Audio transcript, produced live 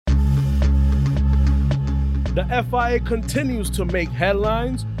The FIA continues to make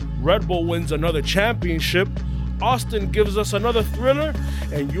headlines. Red Bull wins another championship. Austin gives us another thriller.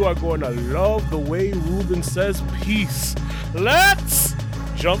 And you are going to love the way Ruben says peace. Let's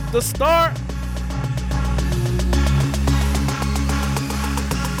jump the start.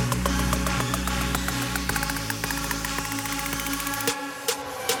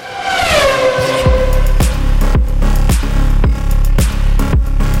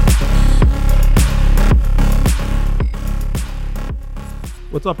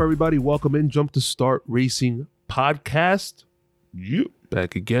 What's up, everybody? Welcome in Jump to Start Racing Podcast. You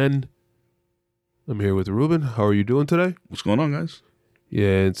back again. I'm here with Ruben. How are you doing today? What's going on, guys?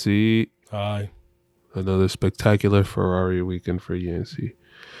 Yancey. Hi. Another spectacular Ferrari weekend for Yancey.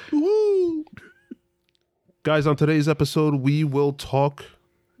 Woo! Guys, on today's episode, we will talk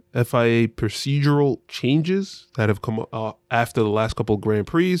FIA procedural changes that have come after the last couple of Grand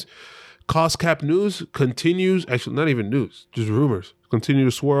Prix. Cost cap news continues. Actually, not even news, just rumors. Continue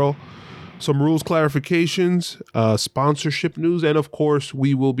to swirl. Some rules clarifications, sponsorship news, and of course,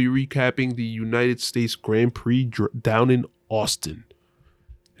 we will be recapping the United States Grand Prix down in Austin.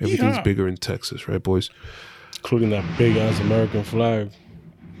 Everything's bigger in Texas, right, boys? Including that big-ass American flag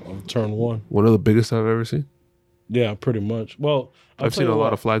on turn one. One of the biggest I've ever seen. Yeah, pretty much. Well, I've seen a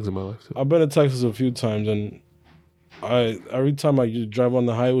lot of flags in my life, too. I've been to Texas a few times, and every time I drive on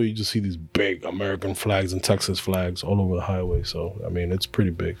the highway, you just see these big American flags and Texas flags all over the highway. So, I mean, it's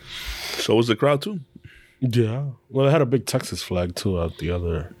pretty big. So was the crowd, too? Yeah. Well, they had a big Texas flag, too, at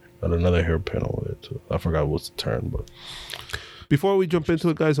another hairpin over there, too. I forgot what's the turn, but... Before we jump into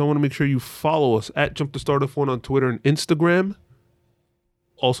it, guys, I want to make sure you follow us at Jump to Start F1 on Twitter and Instagram.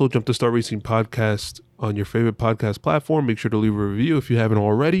 Also, Jump to Start Racing Podcast on your favorite podcast platform. Make sure to leave a review if you haven't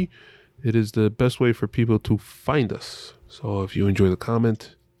already. It is the best way for people to find us. So if you enjoy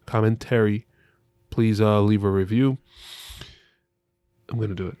the commentary, please leave a review. I'm going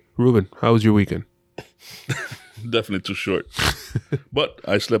to do it. Ruben, how was your weekend? Definitely too short. But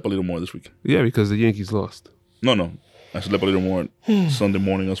I slept a little more this weekend. Yeah, because the Yankees lost. No. I slept a little more Sunday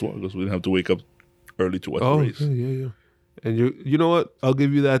morning as well because we didn't have to wake up early to watch the race. Yeah. And you know what? I'll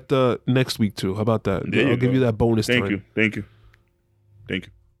give you that next week too. How about that? I'll give you that bonus time. Thank you.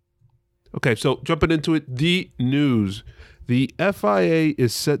 Okay, so jumping into it, the news. The FIA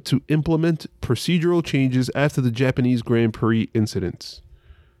is set to implement procedural changes after the Japanese Grand Prix incidents.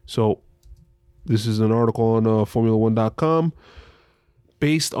 So this is an article on Formula1.com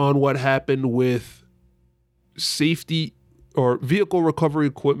based on what happened with safety or vehicle recovery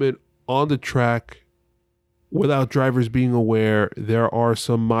equipment on the track without drivers being aware. There are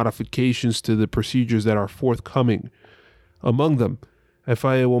some modifications to the procedures that are forthcoming. Among them,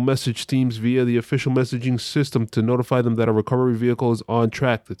 FIA will message teams via the official messaging system to notify them that a recovery vehicle is on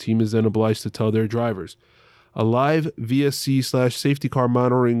track. The team is then obliged to tell their drivers. A live VSC/safety car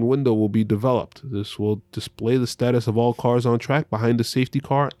monitoring window will be developed. This will display the status of all cars on track behind the safety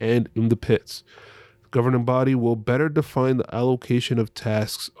car and in the pits. The governing body will better define the allocation of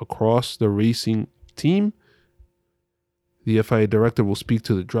tasks across the racing team. The FIA director will speak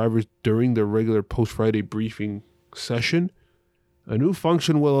to the drivers during their regular post-Friday briefing session. A new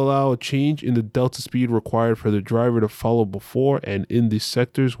function will allow a change in the delta speed required for the driver to follow before and in the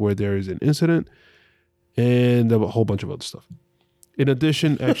sectors where there is an incident, and a whole bunch of other stuff. In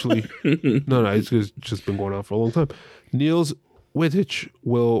addition, actually, no, it's just been going on for a long time. Niels Wittich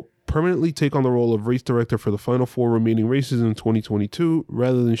will permanently take on the role of race director for the final 4 remaining races in 2022,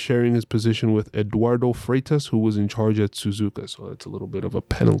 rather than sharing his position with Eduardo Freitas, who was in charge at Suzuka. So that's a little bit of a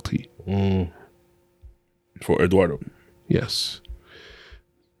penalty. For Eduardo. Yes.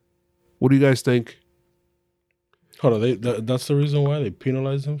 What do you guys think? Hold on, that's the reason why they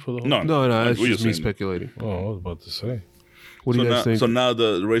penalized him for the whole... No, that's just me speculating. Oh, I was about to say. What do you guys think? So now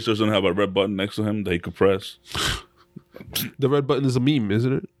the racers don't have a red button next to him that he could press. The red button is a meme,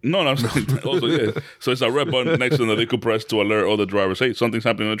 isn't it? No, also, yeah. So it's a red button next to him that they could press to alert all the drivers, hey, something's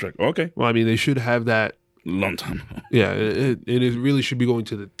happening on the track. Okay. Well, I mean, they should have that. Long time. Yeah, it really should be going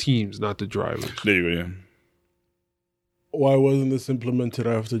to the teams, not the drivers. There you go, yeah. Why wasn't this implemented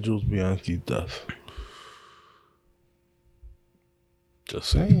after Jules Bianchi's death? Just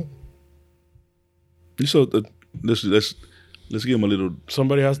saying. So let's give him a little...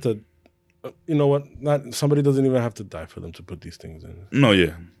 Somebody has to... You know what? Somebody doesn't even have to die for them to put these things in. No,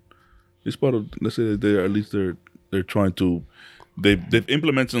 yeah. It's part of... Let's say that they're trying to... They've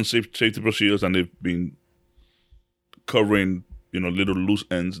implemented some safety procedures, and they've been covering, little loose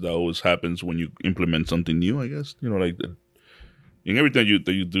ends that always happens when you implement something new, I guess. Like in everything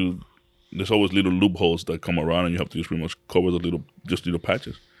that you do, there's always little loopholes that come around, and you have to just pretty much cover the little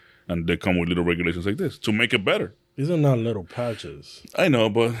patches. and they come with little regulations like this to make it better. These are not little patches. I know,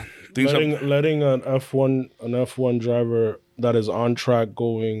 but things Letting an F1 driver that is on track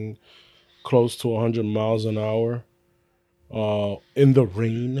going close to 100 miles an hour in the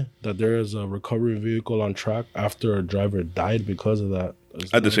rain, that there is a recovery vehicle on track after a driver died because of that.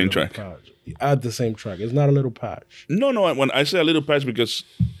 At the same track. At the same track. It's not a little patch. No. When I say a little patch, because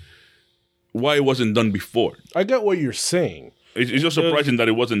why it wasn't done before. I get what you're saying. It's just surprising that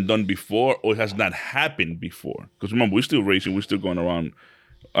it wasn't done before or it has not happened before. Because remember, we're still racing. We're still going around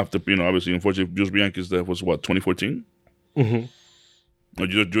after, obviously, unfortunately, Jules Bianchi's death was what, 2014? Mm-hmm.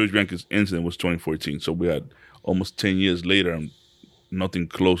 Jules Bianchi's incident was 2014. So we had almost 10 years later and nothing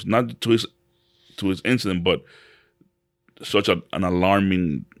close, not to his incident, but such an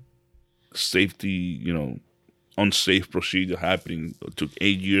alarming safety, unsafe procedure happening. It took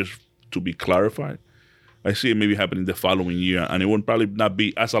 8 years to be clarified. I see it maybe happening the following year, and it would probably not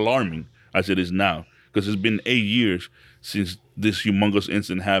be as alarming as it is now, because it's been 8 years since this humongous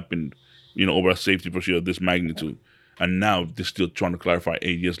incident happened, over a safety procedure of this magnitude. And now they're still trying to clarify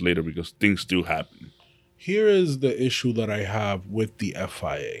 8 years later because things still happen. Here is the issue that I have with the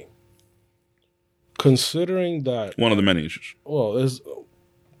FIA. Considering that... One of the many issues. Well, is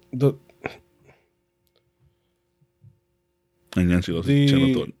the... And Nancy lost his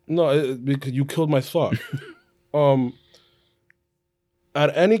chain of thought. No, because you killed my thought. At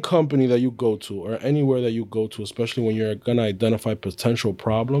any company that you go to or anywhere that you go to, especially when you're going to identify potential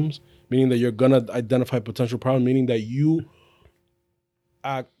problems, meaning that you're going to identify potential problems, meaning that you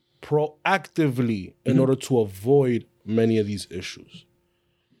act proactively in order to avoid many of these issues.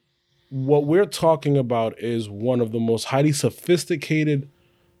 What we're talking about is one of the most highly sophisticated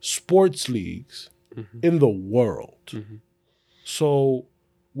sports leagues in the world. Mm-hmm. So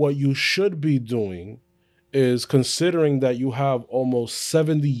what you should be doing is, considering that you have almost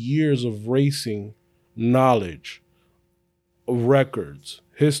 70 years of racing knowledge, records,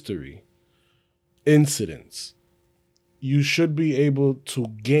 history, incidents, you should be able to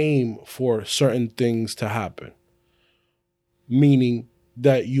game for certain things to happen. Meaning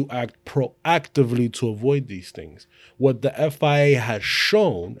that you act proactively to avoid these things. What the FIA has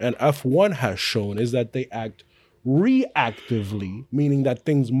shown, and F1 has shown, is that they act reactively, meaning that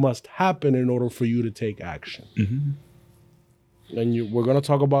things must happen in order for you to take action. Mm-hmm. And we're going to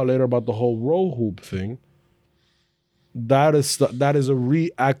talk about later about the whole roll hoop thing. That is a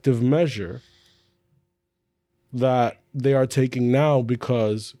reactive measure that they are taking now,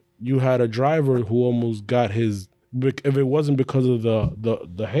 because you had a driver who almost got his, if it wasn't because of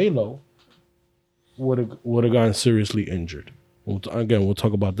the halo, would have gotten seriously injured. We'll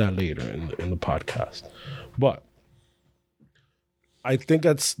talk about that later in the podcast. But I think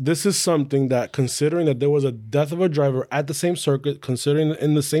this is something that, considering that there was a death of a driver at the same circuit, considering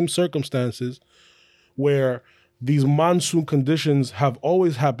in the same circumstances, where these monsoon conditions have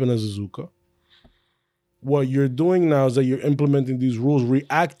always happened as a Suzuka, what you're doing now is that you're implementing these rules,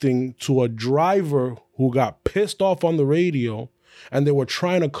 reacting to a driver who got pissed off on the radio, and they were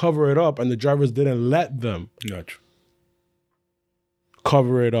trying to cover it up, and the drivers didn't let them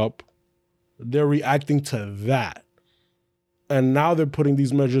cover it up. They're reacting to that. And now they're putting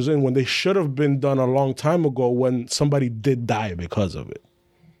these measures in when they should have been done a long time ago, when somebody did die because of it.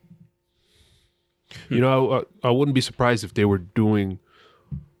 I wouldn't be surprised if they were doing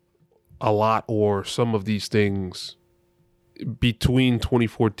a lot or some of these things between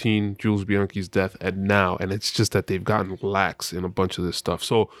 2014, Jules Bianchi's death, and now. And it's just that they've gotten lax in a bunch of this stuff.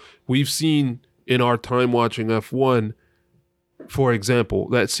 So we've seen in our time watching F1, for example,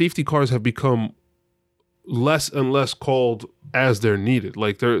 that safety cars have become less and less called as they're needed.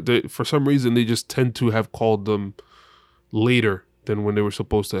 Like they for some reason, they just tend to have called them later than when they were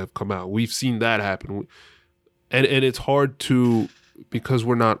supposed to have come out. We've seen that happen. And it's hard to, because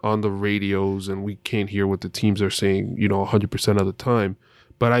we're not on the radios and we can't hear what the teams are saying, 100% of the time.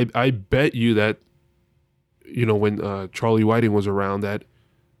 But I bet you that, when Charlie Whiting was around, that,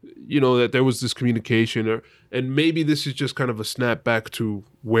 that there was this communication, and maybe this is just kind of a snap back to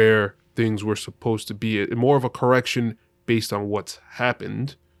where things were supposed to be, more of a correction based on what's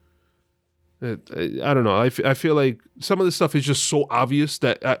happened. I don't know. I feel like some of this stuff is just so obvious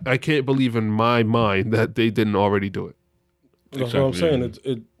that I can't believe in my mind that they didn't already do it. That's what I'm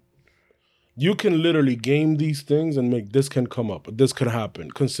saying. You can literally game these things and make this can come up, this could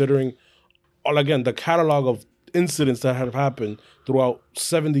happen, considering, again, the catalog of incidents that have happened throughout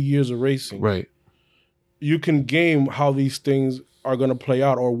 70 years of racing. Right. You can game how these things are going to play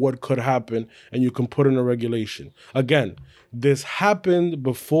out or what could happen, and you can put in a regulation. Again, this happened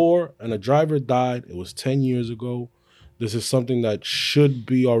before and a driver died. It was 10 years ago. This is something that should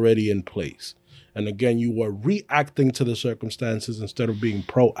be already in place. And again, you are reacting to the circumstances instead of being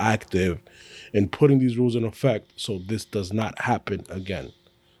proactive in putting these rules in effect so this does not happen again.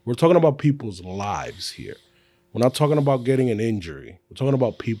 We're talking about people's lives here. We're not talking about getting an injury. We're talking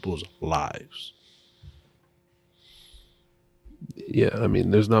about people's lives. Yeah, I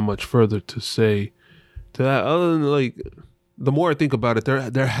mean, there's not much further to say to that other than, like, the more I think about it,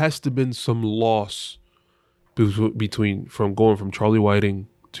 there has to have been some loss between from going from Charlie Whiting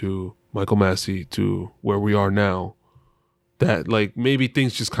to Michael Massey to where we are now, that like maybe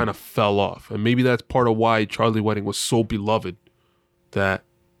things just kind of fell off, and maybe that's part of why Charlie Whiting was so beloved, that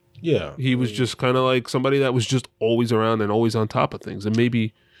he was just kind of like somebody that was just always around and always on top of things, and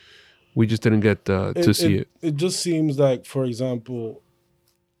maybe we just didn't get to see it. It just seems like, for example,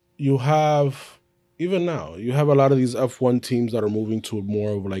 you have, even now, you have a lot of these F1 teams that are moving to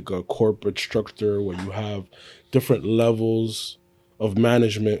more of like a corporate structure where you have different levels of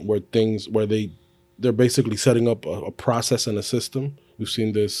management where they're basically setting up a process and a system. We've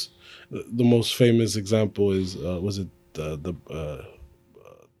seen this. The most famous example is was it the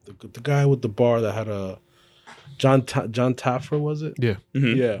guy with the bar that had a John Taffer, was it? Yeah.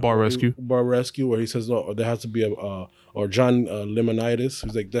 Mm-hmm. Yeah. Bar Rescue, where he says, no, there has to be or John Limonitis.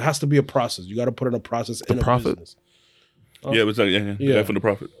 He's like, there has to be a process. You got to put in a process in a business. Yeah, it's like the guy from The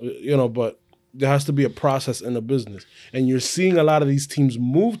Prophet. But there has to be a process in a business. And you're seeing a lot of these teams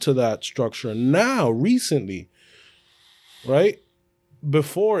move to that structure now, recently, right?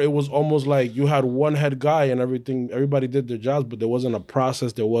 Before, it was almost like you had one head guy and everybody did their jobs, but there wasn't a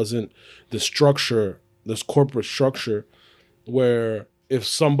process. There wasn't the structure, this corporate structure, where if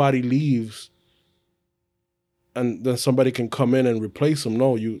somebody leaves and then somebody can come in and replace him.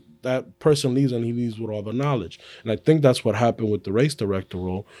 No, that person leaves and he leaves with all the knowledge. And I think that's what happened with the race director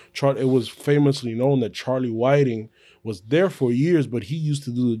role. It was famously known that Charlie Whiting was there for years, but he used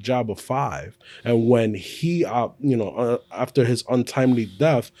to do the job of 5. And when he, after his untimely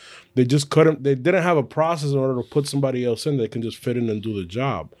death, they didn't have a process in order to put somebody else in that can just fit in and do the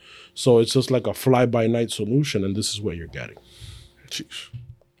job. So it's just like a fly-by-night solution, and this is what you're getting. Jeez.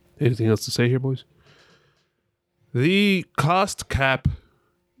 anything else to say here, boys? The cost cap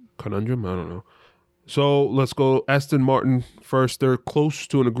conundrum, I don't know. So let's go Aston Martin first. They're close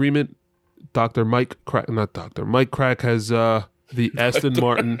to an agreement. Mike Crack has the Aston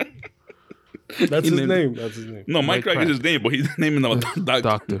Martin. That's his name. No, Mike Crack is his name, but he's naming him a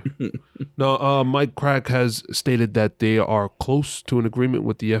doctor. No, Mike Crack has stated that they are close to an agreement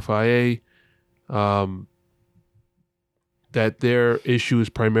with the FIA. That their issue is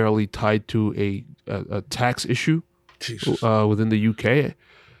primarily tied to a tax issue within the UK.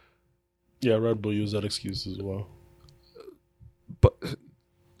 Yeah, Red Bull used that excuse as well. But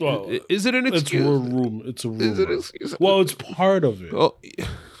well, is it an excuse? It's a rumor. Is it an excuse? Well, it's part of it. Oh,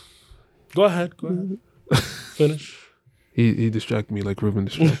 Go ahead. Finish. He distracted me like Ruben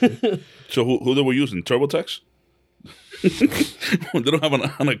distracted me. So who they were using? TurboTax? They don't have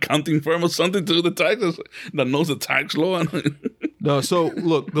an accounting firm or something to do the taxes that knows the tax law. No, so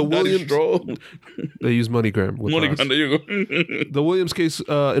look, the Williams, they use MoneyGram. MoneyGram, there you go. The Williams case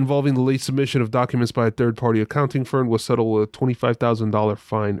involving the late submission of documents by a third-party accounting firm was settled with a $25,000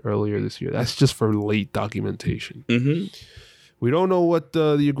 fine earlier this year. That's just for late documentation. Mm-hmm. We don't know what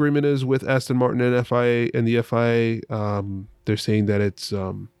the agreement is with Aston Martin and FIA. And the FIA, they're saying that it's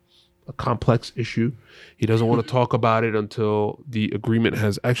a complex issue. He doesn't want to talk about it until the agreement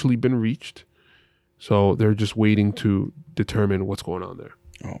has actually been reached. So they're just waiting to determine what's going on there.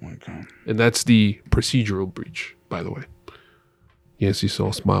 Oh my God. And that's the procedural breach, by the way. Yes, you saw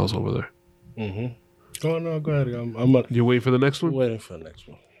smiles over there. Mm-hmm. Oh, no, go ahead. You wait for the next one? Waiting for the next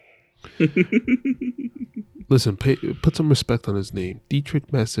one. Listen, put some respect on his name. Dietrich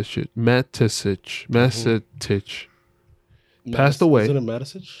Mateschitz. Passed away. Is it a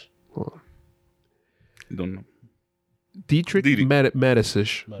Mateschitz? Don't know. Dietrich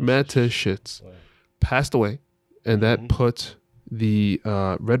Mateschitz passed away, and that put the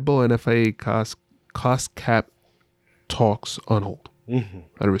Red Bull and FIA cost cap talks on hold.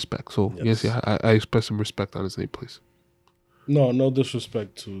 Out of respect. So yes, I express some respect on his name, please. No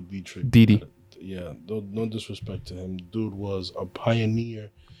disrespect to Dietrich. Didi. Yeah, no disrespect to him. Dude was a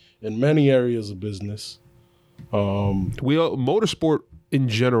pioneer in many areas of business. Motorsport in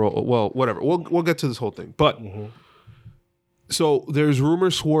general. Well, whatever. We'll get to this whole thing, but so there's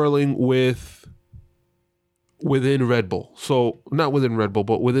rumors swirling within Red Bull. So not within Red Bull,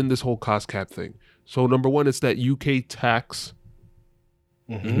 but within this whole cost cap thing. So number one, it's that UK tax,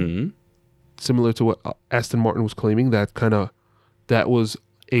 similar to what Aston Martin was claiming. That was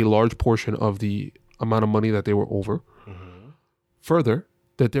a large portion of the amount of money that they were over. further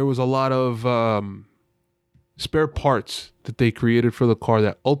that there was a lot of spare parts that they created for the car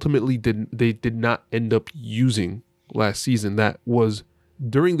that ultimately did not end up using last season. That was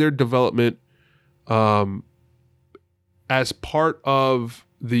during their development, as part of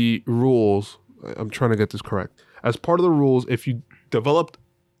the rules. I'm trying to get this correct. As part of the rules, if you developed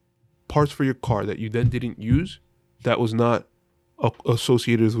parts for your car that you then didn't use, that was not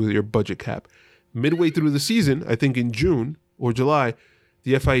associated with your budget cap. Midway through the season, I think in June or July,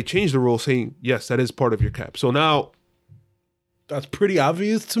 the FIA changed the rule saying, yes, that is part of your cap. So now... That's pretty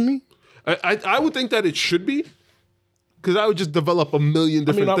obvious to me. I would think that it should be, because I would just develop a million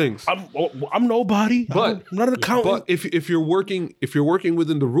different things. I'm nobody. But I'm not an accountant. But if you're working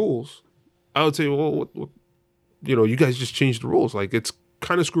within the rules, I would say, well, what, you guys just changed the rules. Like, it's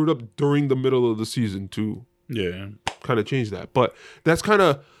kind of screwed up during the middle of the season to kind of change that. But that's kind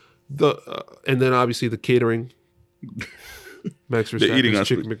of and then obviously the catering. Max Verstappen's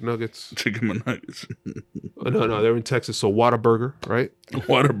Chicken McNuggets. Chicken McNuggets. No, they're in Texas, so Whataburger, right?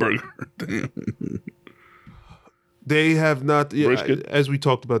 Whataburger. Damn. They have not, as we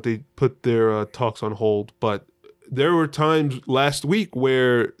talked about, they put their talks on hold, but there were times last week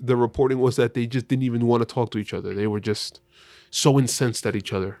where the reporting was that they just didn't even want to talk to each other. They were just so incensed at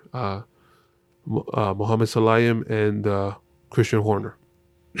each other. Mohamed Salayem and Christian Horner.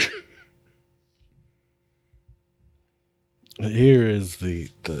 Here is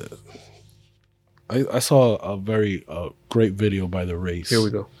I saw a very great video by The Race. Here we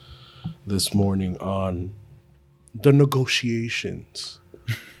go. This morning on the negotiations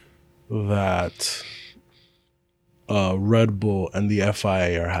that Red Bull and the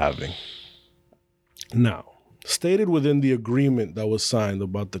FIA are having. Now, stated within the agreement that was signed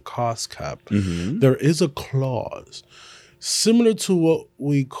about the cost cap, there is a clause similar to what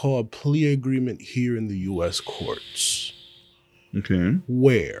we call a plea agreement here in the U.S. courts. Okay.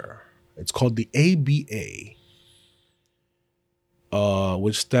 Where it's called the ABA,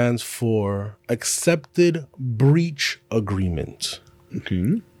 which stands for Accepted Breach Agreement.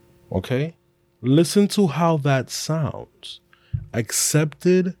 Okay. Okay? Listen to how that sounds.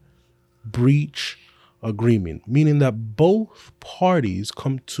 Accepted Breach Agreement, meaning that both parties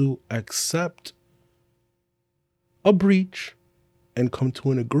come to accept a breach and come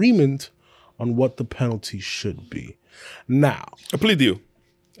to an agreement on what the penalty should be. Now, a plea deal.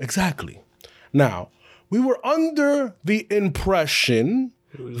 Exactly. Now, we were under the impression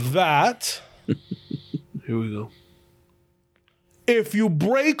that here we go. If you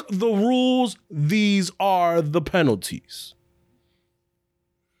break the rules, these are the penalties.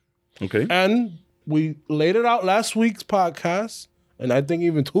 Okay. And we laid it out last week's podcast, and I think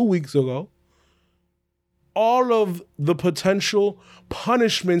even 2 weeks ago, all of the potential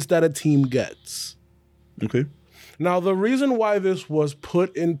punishments that a team gets. Okay. Now, the reason why this was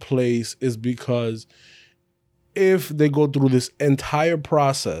put in place is because if they go through this entire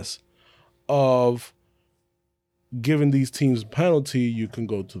process of giving these teams a penalty, you can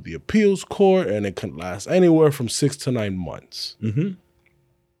go to the appeals court, and it can last anywhere from 6 to 9 months. Mm-hmm.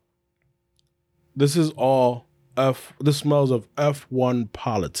 This is all this smells of F1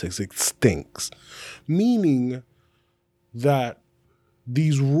 politics. It stinks. Meaning that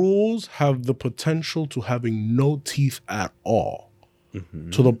these rules have the potential to having no teeth at all. Mm-hmm.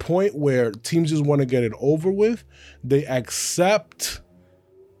 To the point where teams just want to get it over with. They accept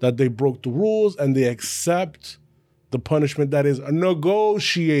that they broke the rules, and they accept the punishment that is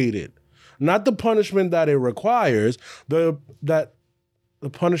negotiated. Not the punishment that it requires, the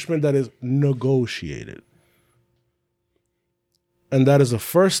punishment that is negotiated. And that is a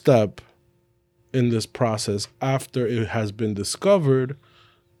first step in this process after it has been discovered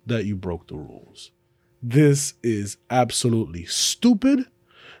that you broke the rules. This is absolutely stupid.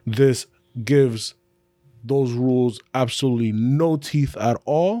 This gives those rules absolutely no teeth at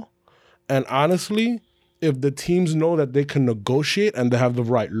all. And honestly, if the teams know that they can negotiate and they have the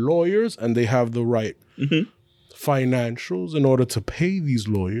right lawyers and they have the right financials in order to pay these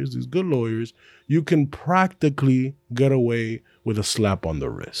lawyers, these good lawyers, you can practically get away with a slap on the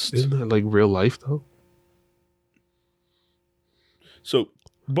wrist. Isn't that like real life though?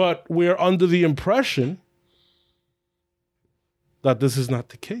 But we're under the impression that this is not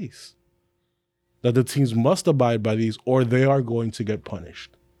the case. That the teams must abide by these or they are going to get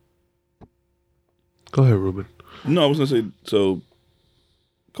punished. Go ahead, Ruben. No, I was going to say, so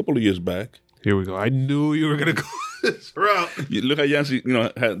a couple of years back. Here we go. I knew you were going to go this route. You look at Yancey,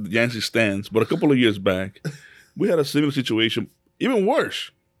 had Yancey stands, but a couple of years back, we had a similar situation, even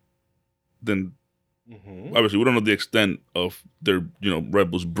worse than, obviously, we don't know the extent of their, Red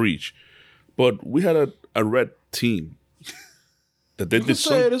Bull's breach, but we had a red team that they You can did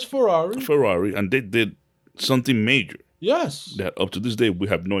say it is Ferrari. Ferrari, and they did something major Yes. that up to this day we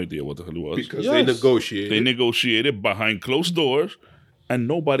have no idea what the hell it was. Because Yes. they negotiated. They negotiated behind closed doors, and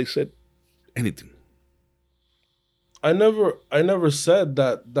nobody said anything. I never said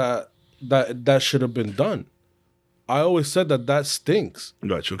that should have been done. I always said that stinks.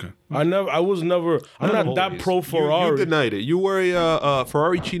 Gotcha. Okay. I'm not that pro You Ferrari. denied it. You were a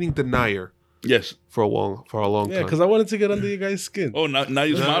Ferrari cheating denier Yes. for a long Yeah, time. because I wanted to get under you guys' skin. Oh, now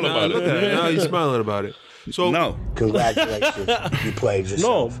you smile about Look at it. it. Now you're smiling about it. So No. Congratulations, you played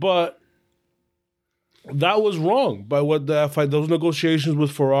yourself. No, but that was wrong by what the FI, those negotiations with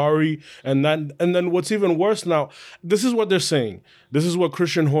Ferrari, and then what's even worse now, this is what they're saying. This is what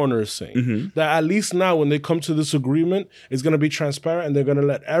Christian Horner is saying. That at least now when they come to this agreement, it's going to be transparent and they're going to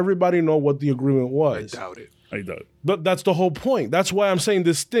let everybody know what the agreement was. doubt it. I doubt. But that's the whole point. That's why I'm saying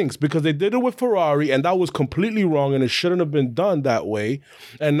this stinks, because they did it with Ferrari and that was completely wrong and it shouldn't have been done that way.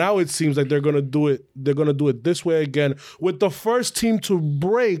 And now it seems like they're gonna do it. They're gonna do it this way again with the first team to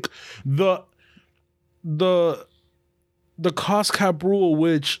break the cost cap rule,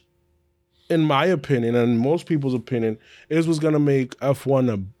 which, in my opinion and most people's opinion, is what's gonna make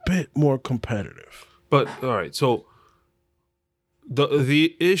F1 a bit more competitive. But all right, so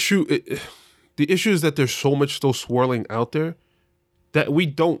the issue is that there's so much still swirling out there that we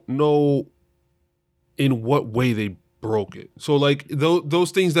don't know in what way they broke it. So like those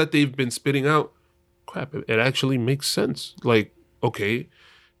things that they've been spitting out, crap, it actually makes sense. Like, okay,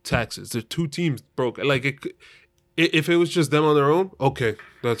 taxes. There's two teams broke. Like if it was just them on their own, okay,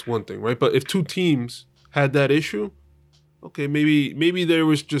 that's one thing, right? But if two teams had that issue, okay, maybe there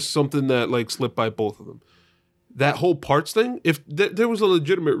was just something that like slipped by both of them. That whole parts thing, if there was a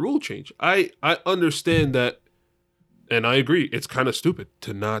legitimate rule change, I understand that, and I agree, it's kind of stupid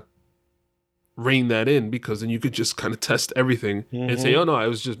to not rein that in, because then you could just kind of test everything and say, oh no, I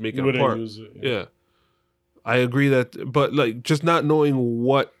was just making a part. Yeah. I agree that, but like just not knowing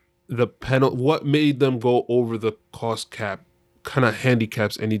what what made them go over the cost cap kind of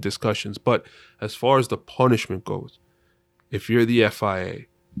handicaps any discussions. But as far as the punishment goes, if you're the FIA,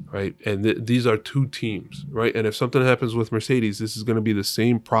 right, and these are two teams, right, and if something happens with Mercedes, this is going to be the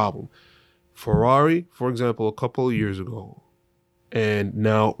same problem. Ferrari, for example, a couple of years ago, and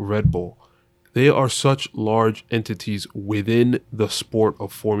now Red Bull, they are such large entities within the sport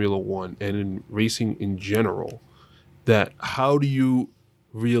of Formula One and in racing in general, that how do you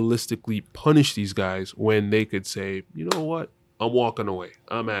realistically punish these guys when they could say, you know what, I'm walking away,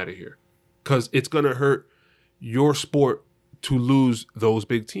 I'm out of here, because it's going to hurt your sport to lose those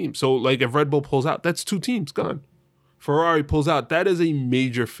big teams. So like if Red Bull pulls out, that's two teams gone. Ferrari pulls out, that is a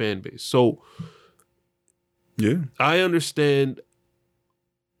major fan base. So Yeah. I understand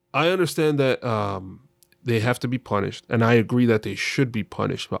that they have to be punished, and I agree that they should be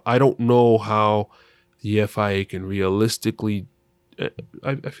punished, but I don't know how the FIA can realistically.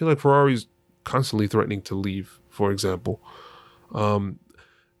 I feel like Ferrari's constantly threatening to leave, for example. To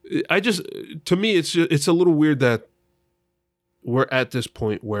me, it's a little weird that we're at this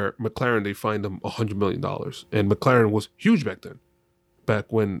point where McLaren, they fined them $100 million, and McLaren was huge back then,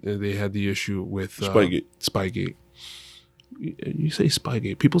 back when they had the issue with Spygate. You say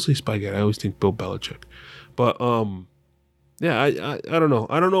Spygate. People say Spygate. I always think Bill Belichick. But yeah, I don't know.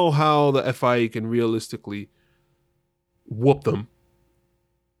 I don't know how the FIA can realistically whoop them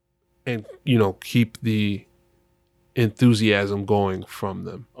and, keep the enthusiasm going from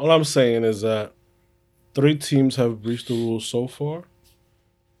them. All I'm saying is that 3 teams have breached the rules so far,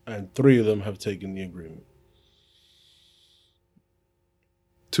 and 3 of them have taken the agreement.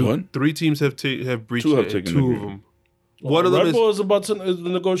 3 teams have breached 2 have it, taken 2 of agreement. them. One of them Red Bull is about to is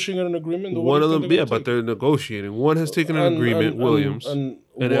negotiating an agreement. One of them, yeah, but they're negotiating. One has taken an agreement, Williams, and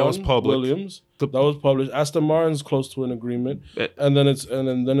that was public. Williams, that was published. Aston Martin's close to an agreement, and then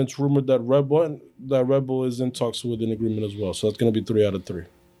it's rumored that Red Bull is in talks with an agreement as well. So that's going to be 3 out of 3.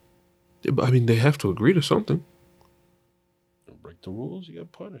 Yeah, but I mean, they have to agree to something. Break the rules, you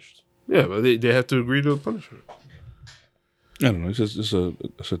get punished. Yeah, but they have to agree to a punishment. I don't know.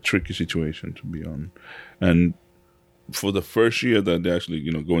 It's a tricky situation to be on, and for the first year that they're actually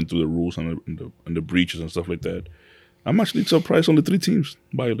going through the rules and the breaches and stuff like that, I'm actually surprised only 3 teams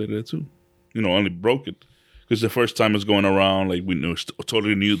violated it too. Only broke it because the first time it's going around, like we know it's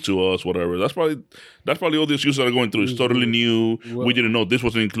totally new to us, whatever. That's probably all the issues that are going through. It's totally new. We didn't know this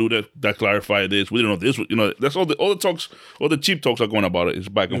wasn't included. That clarified this. We didn't know this. That's all the talks, all the cheap talks are going about it. It's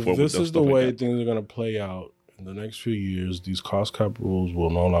back and forth. This is the way things are going to play out in the next few years. These cost cap rules will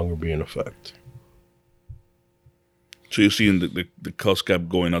no longer be in effect. So you're seeing the cost cap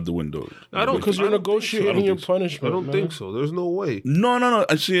going out the window. I don't Because you're negotiating your punishment. I don't man. think so. There's no way. No.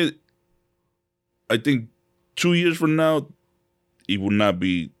 I see it. I think 2 years from now, it will not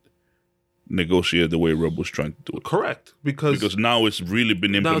be negotiated the way Rob was trying to do it. Correct. Because now it's really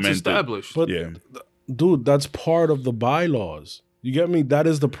been now implemented. it's established. But Yeah. dude, that's part of the bylaws. You get me? That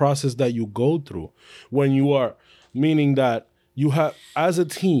is the process that you go through when you are, meaning that you have, as a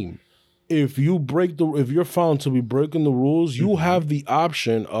team, if you're found to be breaking the rules, you have the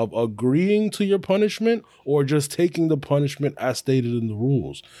option of agreeing to your punishment or just taking the punishment as stated in the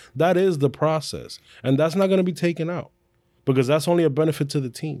rules. That is the process. And that's not going to be taken out because that's only a benefit to the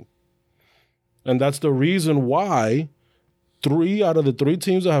team. And that's the reason why 3 out of the 3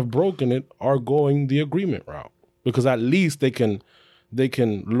 teams that have broken it are going the agreement route, because at least they can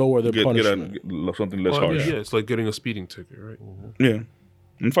lower their punishment. Get something less harsh. Yeah, it's like getting a speeding ticket, right? Yeah.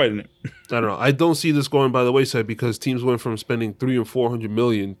 I'm fighting it. I don't know. I don't see this going by the wayside because teams went from spending $300 and $400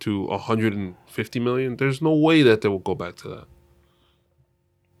 million to $150 million. There's no way that they will go back to that.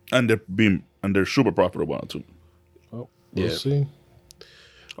 And they're super profitable now too. We'll Yeah. see.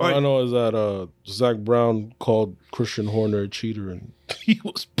 All All right. I know is that Zach Brown called Christian Horner a cheater, and he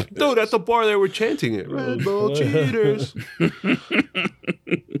was pissed. Dude, at the bar they were chanting it. Red Bull cheaters.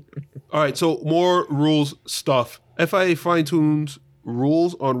 All right, so more rules stuff. FIA fine-tunes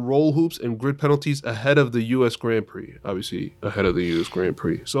rules on roll hoops and grid penalties ahead of the U.S. Grand Prix. Obviously, ahead of the U.S. Grand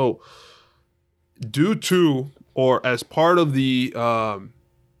Prix. So, due to, or as part of the, I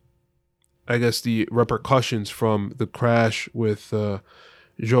guess, the repercussions from the crash with Zhou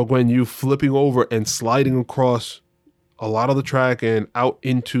Guanyu flipping over and sliding across a lot of the track and out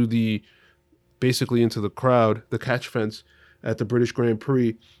into basically into the crowd, the catch fence at the British Grand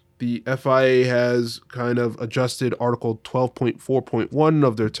Prix, the FIA has kind of adjusted Article 12.4.1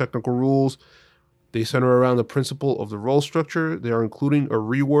 of their technical rules. They center around the principle of the roll structure. They are including a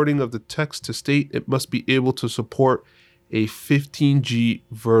rewording of the text to state it must be able to support a 15G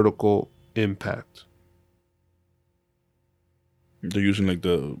vertical impact. They're using like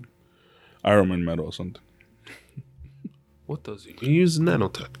the Ironman metal or something. What does he? He uses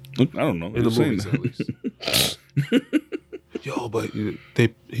nanotech I don't know. in the Just saying. movies, at least. Yo, but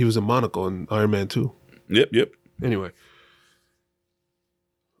he was in Monaco in Iron Man 2. Yep. Anyway,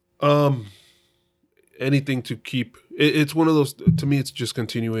 anything to keep. It's one of those. To me, it's just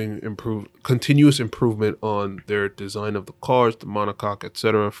continuous improvement on their design of the cars, the monocoque,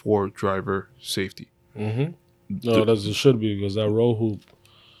 etc., for driver safety. Mm-hmm. No, that's it should be, because that roll hoop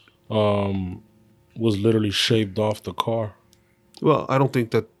was literally shaved off the car. Well, I don't think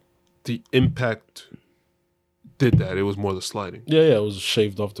that the impact did that. It was more the sliding. Yeah, it was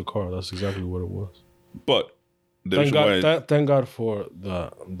shaved off the car. That's exactly what it was. But there's Thank God for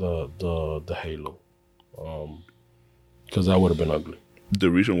the halo, because that would have been ugly. the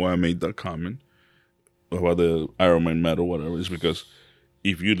reason why I made that comment about the Ironman metal, whatever, is because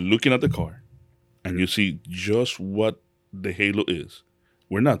if you're looking at the car and you see just what the halo is,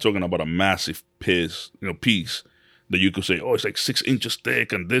 we're not talking about a massive piece that you could say, oh, it's like 6 inches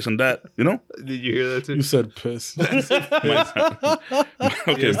thick and this and that, Did you hear that too? You said piss. He has to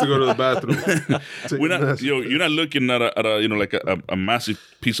go to the bathroom. We're not, you're not looking at a massive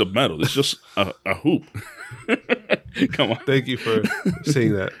piece of metal. It's just a hoop. Come on. Thank you for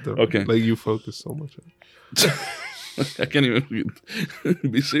saying that. Though. Okay. Like you focus so much on it. I can't even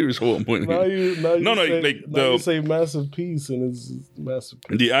be serious at one point. Now you you say massive piece, and it's massive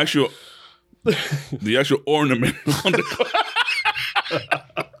piece. the actual ornament on the car.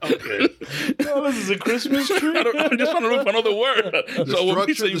 Oh, this is a Christmas tree. I'm just trying to look for another word.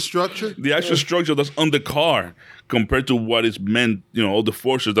 The structure? The actual structure that's on the car compared to what is meant, all the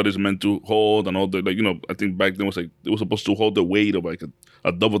forces that is meant to hold, and all the, I think back then it was supposed to hold the weight of like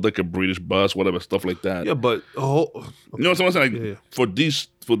a double-decker British bus, whatever, stuff like that. Yeah, but You know what I'm saying? Yeah. For this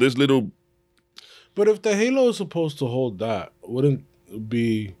little, But if the halo is supposed to hold that, wouldn't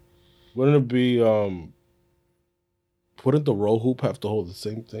the roll hoop have to hold the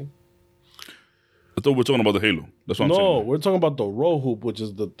same thing? I thought we were talking about the halo. That's what I'm No, saying. we're talking about the roll hoop, which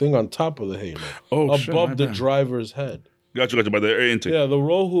is the thing on top of the halo, Oh, shit, above my the bad. driver's head. Gotcha, by the air intake. Yeah, the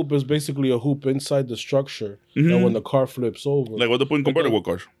roll hoop is basically a hoop inside the structure, and when the car flips over, Like what they put in convertible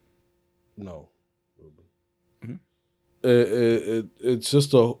cars. no, it's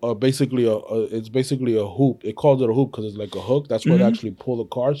just basically a hoop. It calls it a hoop because it's like a hook. That's where they actually pull the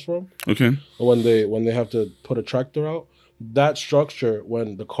cars from Okay. when they have to put a tractor out. That structure,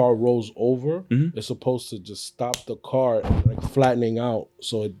 when the car rolls over, is supposed to just stop the car like flattening out,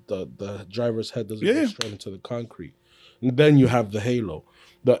 so the driver's head doesn't go straight into the concrete. And then you have the halo.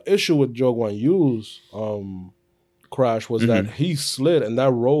 The issue with Zhou Guanyu's crash was that he slid and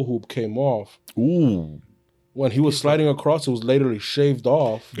that roll hoop came off. Ooh. When he was sliding across, it was literally shaved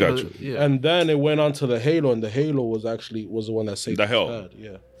off. Gotcha. Yeah. And then it went on to the halo, and the halo was the one that saved The his hell. head.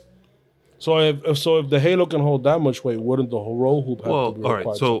 Yeah. So if the halo can hold that much weight, wouldn't the whole roll hoop have to be all right,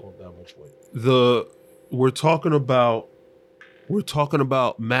 required so to hold that much weight? We're talking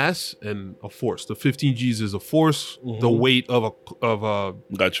about mass and a force. The 15 G's is a force. The weight of a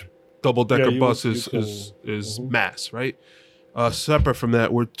Gotcha. double decker Yeah, bus you is mass, right? Separate from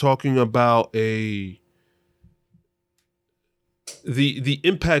that, we're talking about the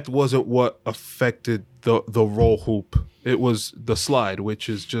impact wasn't what affected the roll hoop. It was the slide, which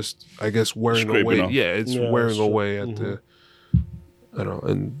is just, I guess, wearing Scraping away. off. Yeah, it's Yeah, wearing that's true. away at the. I don't know,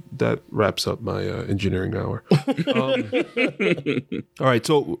 and that wraps up my engineering hour. All right,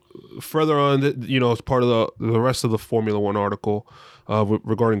 so further on, as part of the rest of the Formula One article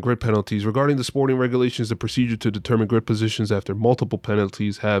regarding grid penalties, regarding the sporting regulations, the procedure to determine grid positions after multiple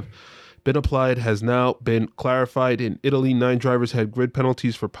penalties have been applied has now been clarified. In Italy, 9 drivers had grid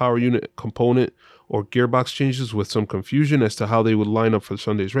penalties for power unit component or gearbox changes, with some confusion as to how they would line up for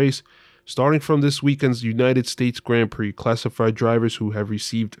Sunday's race. Starting from this weekend's United States Grand Prix, classified drivers who have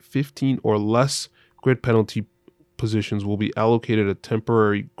received 15 or less grid penalty positions will be allocated a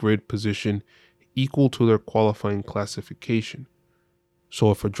temporary grid position equal to their qualifying classification. So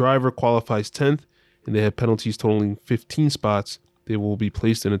if a driver qualifies 10th and they have penalties totaling 15 spots, they will be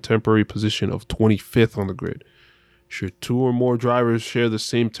placed in a temporary position of 25th on the grid. Should 2 or more drivers share the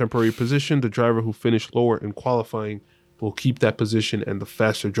same temporary position, the driver who finished lower in qualifying will keep that position and the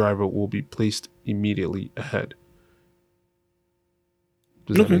faster driver will be placed immediately ahead.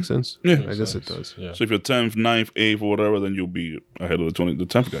 Does that make sense? Yeah. I guess it does. Yeah. So if you're 10th, 9th, 8th, or whatever, then you'll be ahead of the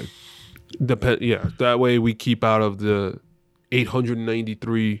 10th guy. Yeah, that way we keep out of the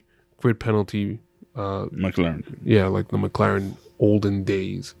 893 grid penalty. McLaren. Yeah, like the McLaren olden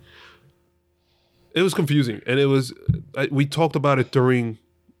days. It was confusing, and we talked about it during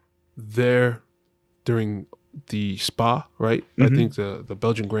the Spa, right? I think the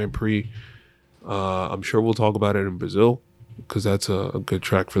Belgian Grand Prix. I'm sure we'll talk about it in Brazil because that's a good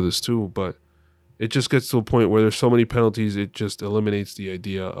track for this too. But it just gets to a point where there's so many penalties, it just eliminates the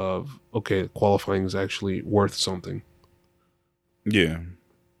idea of, okay, qualifying is actually worth something. Yeah.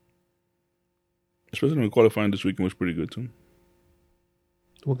 Especially when qualifying this weekend was pretty good too.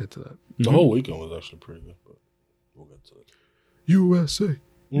 We'll get to that. The whole weekend was actually pretty good, but we'll get to it. USA.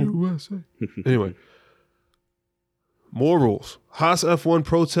 Anyway, more rules. Haas F1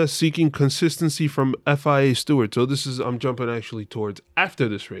 protests seeking consistency from FIA stewards. So I'm jumping actually towards after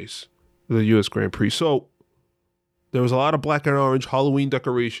this race, the US Grand Prix. So there was a lot of black and orange Halloween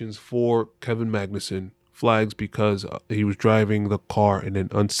decorations for Kevin Magnussen, flags because he was driving the car in an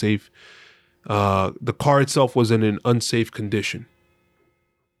unsafe, the car itself was in an unsafe condition.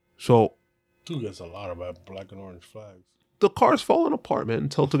 So Who gets a lot of black and orange flags? the car's falling apart, man,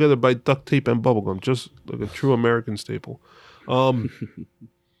 and held together by duct tape and bubblegum, just like a true American staple.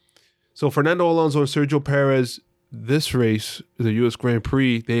 So Fernando Alonso and Sergio Perez, this race, the U.S. Grand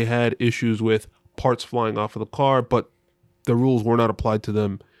Prix, they had issues with parts flying off of the car, but the rules were not applied to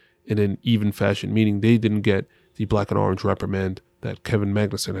them in an even fashion, meaning they didn't get the black and orange reprimand that Kevin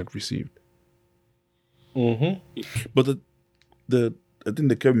Magnussen had received. But I think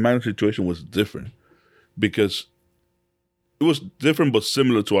the Kevin Magnussen situation was different because it was different but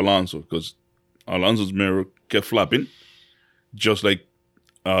similar to Alonso because Alonso's mirror kept flapping, just like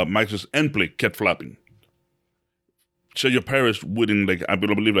Max's end plate kept flapping. Sergio Perez within I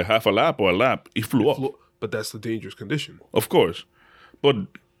believe half a lap or a lap, he flew off. But that's the dangerous condition. Of course, but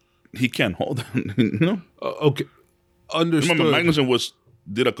he can't hold on. You know. Okay, understood. Remember, Magnussen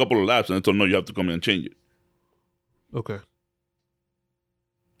did a couple of laps and I told him, no, you have to come in and change it. Okay.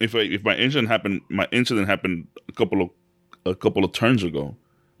 If my incident happened a couple of turns ago,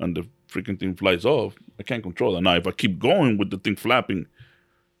 and the freaking thing flies off, I can't control that. Now, if I keep going with the thing flapping,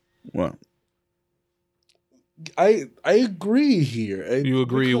 well, I agree here. You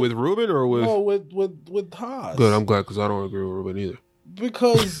agree with Ruben or with? No, with Haas. Good, I'm glad because I don't agree with Ruben either.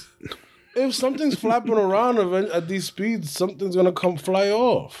 Because if something's flapping around at these speeds, something's gonna come fly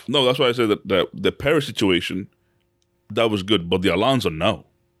off. no, that's why I said that the Perez situation, that was good, but the Alonso, no.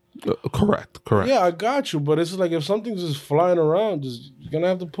 Correct. Yeah, I got you, but it's like if something's just flying around, you're gonna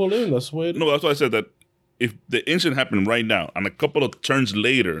have to pull in. That's the way it is. No, that's why I said that if the incident happened right now and a couple of turns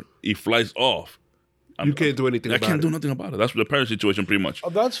later, he flies off, You can't do anything I about can't it. do nothing about it. That's the Perez situation, pretty much. Oh,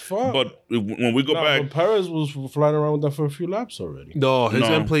 that's fine. But when we go back, but Perez was flying around with that for a few laps already. No, his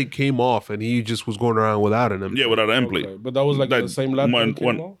No. end plate came off, and he just was going around without an end yeah, plate. without an end plate. Okay, but that was like the same lap that it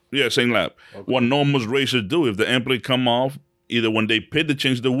came off? Yeah, same lap. What normal racers do, if the end plate come off, either when they pit, they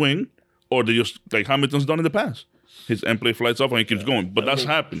change the wing, or they just, like Hamilton's done in the past. His end plate flies off and he keeps going. But that's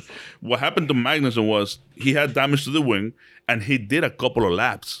happened. What happened to Magnussen was he had damage to the wing, and he did a couple of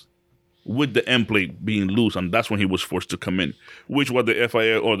laps with the end plate being loose, and that's when he was forced to come in, which what the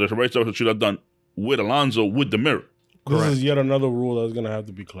FIA or the race officer should have done with Alonso with the mirror. This is yet another rule that's going to have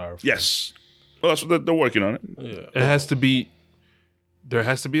to be clarified. Yes. Well, that's what they're working on it. It has to be. There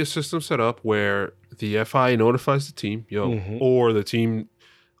has to be a system set up where the FIA notifies the team, or the team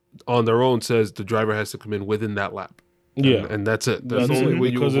on their own says the driver has to come in within that lap. Yeah. And that's it. That's That's the only it, way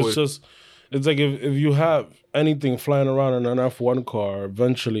you because avoid. it's like if you have anything flying around in an F1 car,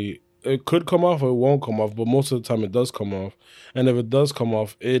 eventually it could come off or it won't come off, but most of the time it does come off. And if it does come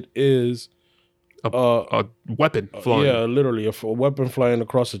off, it is a weapon flying. yeah, literally a weapon flying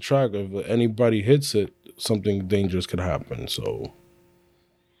across the track. If anybody hits it, something dangerous could happen. So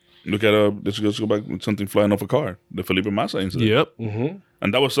Look at let's go back with something flying off a car, the Felipe Massa incident. Yep.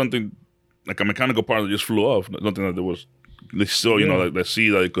 And that was something like a mechanical part that just flew off. Nothing that there was. They saw, like they see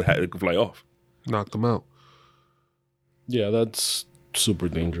that it could fly off. Knocked them out. yeah, that's super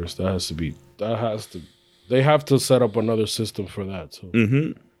dangerous. They have to set up another system for that. So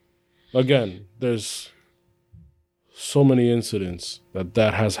again, there's so many incidents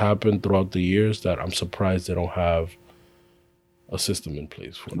that has happened throughout the years that I'm surprised they don't have a system in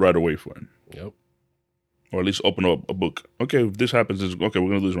place for. Right away for it. Yep. Or at least open up a book. Okay, if this happens, we're going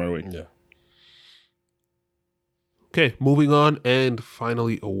to do this right away. Yeah. Okay, moving on and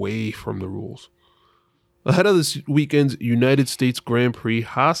finally away from the rules. Ahead of this weekend's United States Grand Prix,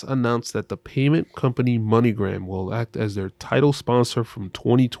 Haas announced that the payment company MoneyGram will act as their title sponsor from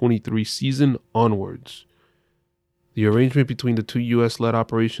 2023 season onwards. The arrangement between the two U.S.-led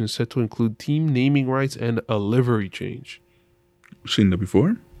operations is set to include team naming rights and a livery change. We've seen that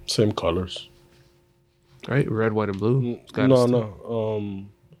before. Same colors. Right? Red, white, and blue? It's gotta No, stay. no.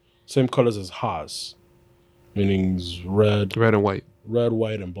 Same colors as Haas, meaning red, Red and white.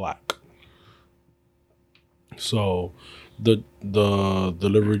 white, and black. So the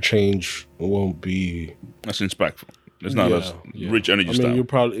delivery change won't be That's impactful. It's not as rich energy style. you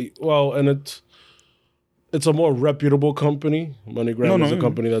probably and it's a more reputable company. MoneyGram is a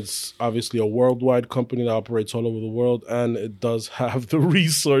company that's obviously a worldwide company that operates all over the world, and it does have the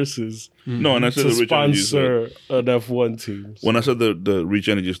resources No, and I said to the rich energy sponsor an F1 team. When I said the rich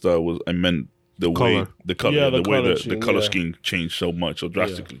energy style I meant the way the color, Yeah, the way the scheme, color scheme changed so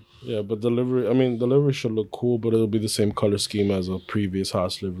drastically. Yeah, but delivery should look cool, but it'll be the same color scheme as a previous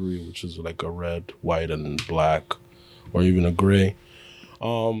Haas livery, which is like a red, white, and black, or even a gray.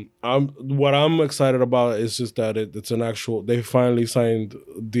 What I'm excited about is just that it's an actual. They finally signed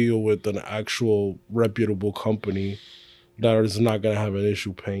a deal with an actual reputable company that is not gonna have an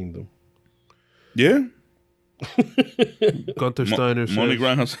issue paying them. Yeah, Gunther Steiner says,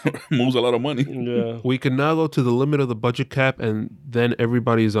 MoneyGram moves a lot of money. Yeah, we can now go to the limit of the budget cap, and then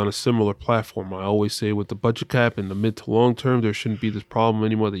everybody is on a similar platform. I always say with the budget cap in the mid to long term, there shouldn't be this problem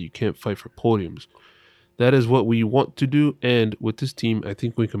anymore that you can't fight for podiums. That is what we want to do, and with this team, I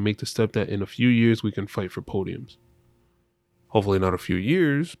think we can make the step that in a few years we can fight for podiums. Hopefully not a few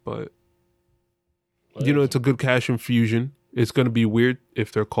years, but it's a good cash infusion. It's going to be weird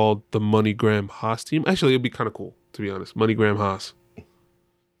if they're called the MoneyGram Haas team. Actually, it'd be kind of cool, to be honest. MoneyGram Haas.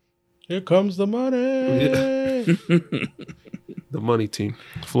 here comes the money. The money team.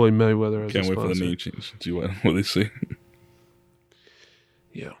 Floyd Mayweather as Can't a wait sponsor. for the name change. See what they say.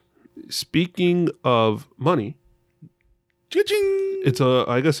 Yeah. Speaking of money, Cha-ching!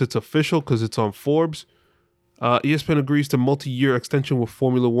 I guess it's official because it's on Forbes. ESPN agrees to multi-year extension with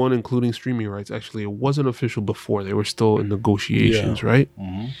Formula One, including streaming rights. Actually, it wasn't official before. They were still in negotiations, right?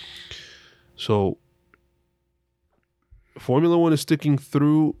 Mm-hmm. So Formula One is sticking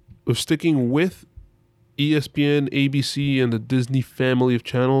with ESPN, ABC, and the Disney family of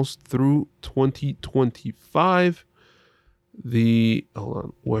channels through 2025. Hold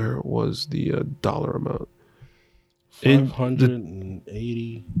on, where was the dollar amount?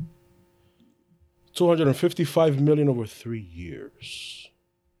 580, 255 million over 3 years.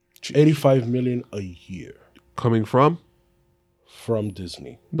 85 million a year Coming from? from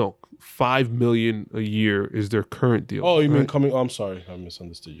Disney. No, $5 million a year is their current deal. Oh, you mean right? coming? Oh, I'm sorry, I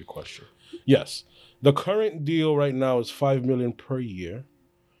misunderstood your question. Yes, the current deal right now is 5 million per year.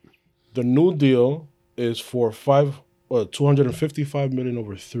 The new deal is for $255 million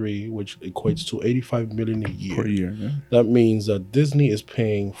over 3, which equates to $85 million a year. Per year, yeah. That means that Disney is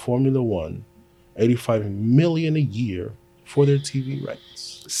paying Formula One $85 million a year for their TV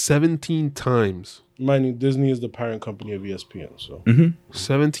rights. 17 times. Mind you, Disney is the parent company of ESPN, so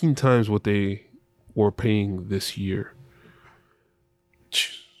 17 times what they were paying this year.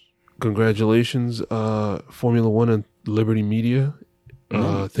 Congratulations, Formula One and Liberty Media.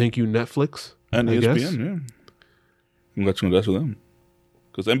 Thank you, Netflix. And I ESPN, guess. yeah. Congrats to them.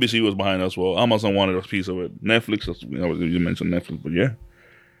 Because NBC was behind us. Well, Amazon wanted a piece of it. Netflix, you mentioned Netflix, but yeah.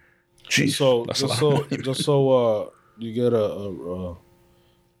 Jeez, so that's a lot of money. just so you get a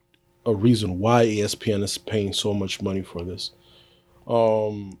reason why ESPN is paying so much money for this.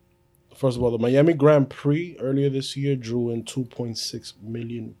 First of all, the Miami Grand Prix earlier this year drew in 2.6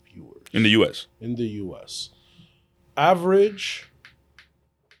 million viewers In the U.S. in the U.S. Average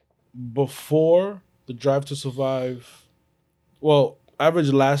before the Drive to Survive, well,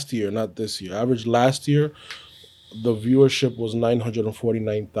 average last year, not this year. Average last year, the viewership was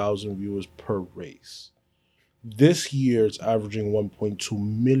 949,000 viewers per race. This year, it's averaging 1.2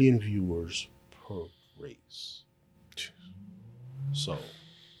 million viewers per race. So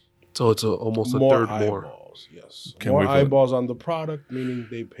it's almost a more third more. eyeballs, yes. Can't More wait for eyeballs on the product, meaning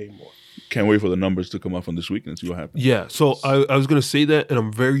they pay more. Can't wait for the numbers to come out from this week and see what happens. Yeah, so I was going to say that, and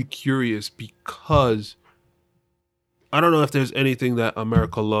I'm very curious because I don't know if there's anything that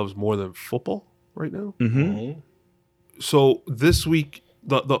America loves more than football right now. So this week,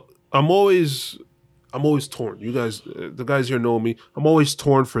 I'm always torn. You guys, the guys here know me. I'm always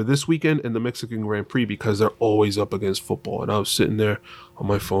torn for this weekend and the Mexican Grand Prix because they're always up against football. And I was sitting there on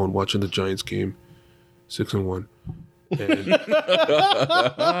my phone watching the Giants game, 6-1. And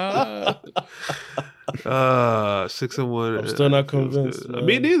 6-1. I'm still not convinced.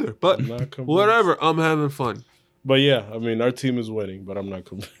 Me neither, but I'm not convinced. whatever. I'm having fun. But yeah, I mean, our team is winning, but I'm not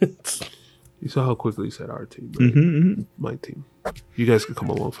convinced. You saw how quickly you said our team, right? My team. You guys can come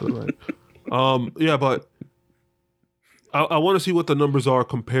along for the ride. Yeah, but I want to see what the numbers are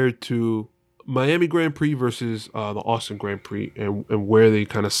compared to Miami Grand Prix versus the Austin Grand Prix and where they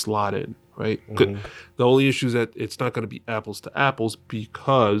kind of slot in, right? The only issue is that it's not going to be apples to apples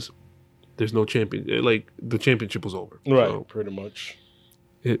because there's no champion. Like the championship was over, Right, So pretty much.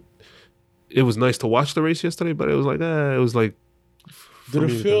 it was nice to watch the race yesterday, but it was like. Did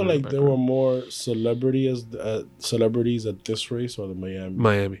it feel like there were more celebrities at this race or the Miami?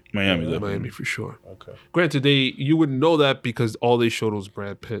 Miami, Miami, Miami for sure. Okay. Granted, you wouldn't know that because all they showed was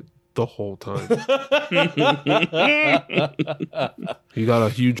Brad Pitt the whole time. He got a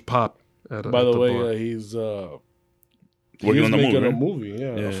huge pop. By the way, he's Working he's on the making movie, a right? movie,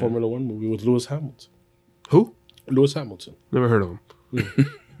 a Yeah. Formula One movie with Lewis Hamilton. Who? Lewis Hamilton. Never heard of him.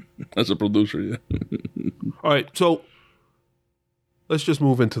 As a producer, yeah. All right, so let's just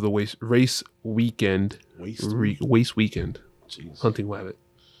move into the race weekend. Race weekend. Jeez. Hunting Wabbit.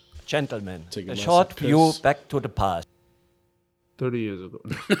 Gentlemen, Take a a massive short view piss. back to the past. 30 years ago.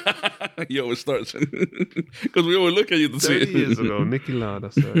 He always starts because we always look at you to see 30 years ago, Nicky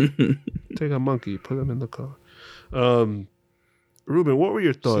Lauda said, take a monkey, put him in the car. Ruben, what were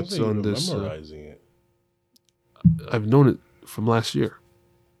your thoughts Something on you're this? Memorizing it. I've known it from last year.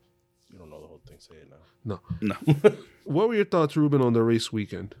 You don't know the whole thing. Say it now. No. What were your thoughts, Ruben, on the race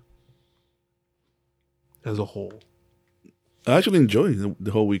weekend as a whole? I actually enjoyed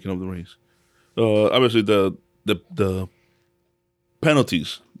the whole weekend of the race. Obviously, the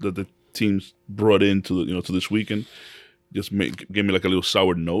penalties that the teams brought into to this weekend just gave me like a little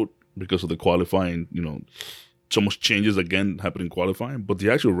sour note because of the qualifying. So much changes again happened in qualifying, but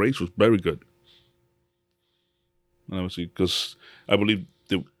the actual race was very good. And obviously, because I believe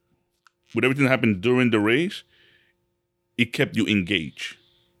with everything that happened during the race, it kept you engaged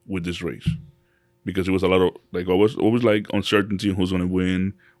with this race. Because it was a lot of always like uncertainty on who's going to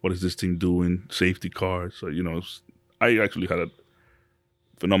win. What is this team doing? Safety cars. So I actually had a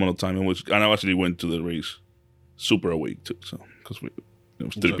phenomenal time, and I actually went to the race super awake too. So because it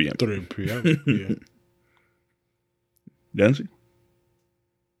was 3 p.m. 3 p.m. Yeah. Dancy,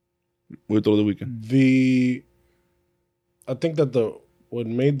 wait all the weekend. I think that what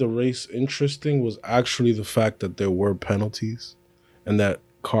made the race interesting was actually the fact that there were penalties, and that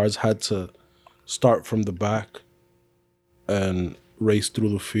cars had to start from the back and race through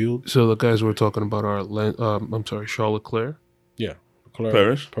the field. So the guys we're talking about are, Charles Leclerc, Yeah.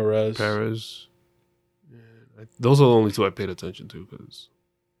 Perez. Perez. Yeah, those are the only two I paid attention to because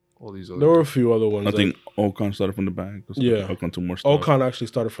all these other. There were a few other ones. I think Ocon started from the back. Yeah. Ocon took more stuff. Ocon actually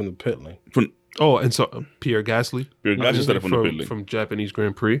started from the pit lane. And so Pierre Gasly. Pierre Gasly started from the pit lane. From Japanese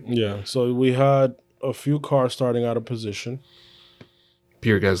Grand Prix. Yeah. So we had a few cars starting out of position.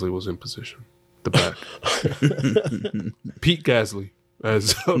 Pierre Gasly was in position. The back. Pete Gasly,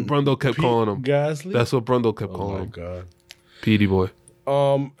 as Brundle kept calling him. Gasly? That's what Brundle kept Oh calling my him. God. Petey boy.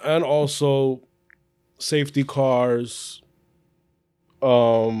 And also safety cars,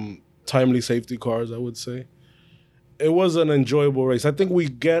 timely safety cars, I would say. It was an enjoyable race. I think we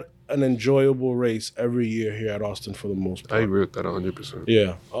get an enjoyable race every year here at Austin for the most I part. agree with that 100%.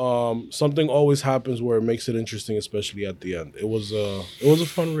 Yeah. Something always happens where it makes it interesting, especially at the end. It was a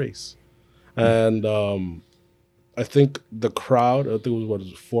fun race. And I think the crowd, I think it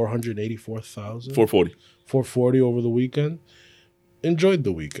was 484,000? 440. 440 over the weekend. Enjoyed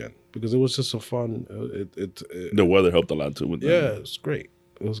the weekend because it was just a fun. The weather helped a lot too. With Yeah, that. it was great.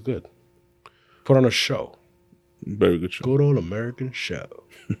 It was good. Put on a show. Very good show. Good old American show.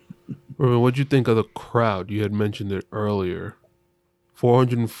 Ruben, what'd you think of the crowd? You had mentioned it earlier.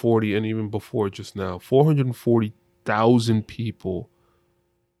 440, and even before just now, 440,000 people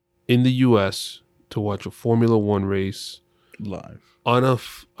in the U.S. to watch a Formula One race Live. on a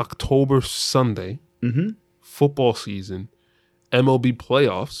October Sunday, football season, MLB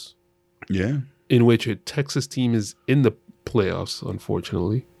playoffs, Yeah. in which a Texas team is in the playoffs,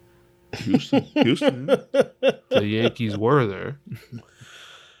 unfortunately. Houston. The Yankees were there.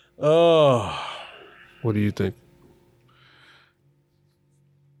 Oh, What do you think?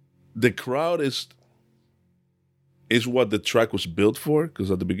 The crowd is what the track was built for.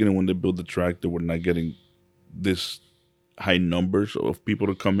 Because at the beginning, when they built the track, they were not getting this high numbers of people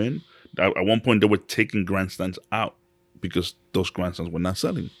to come in. At one point, they were taking grandstands out because those grandstands were not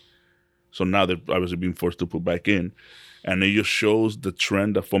selling. So now they're obviously being forced to put back in. And it just shows the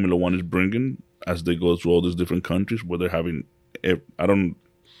trend that Formula One is bringing as they go through all these different countries where they're having, I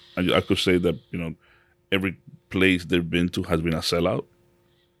could say that, every place they've been to has been a sellout.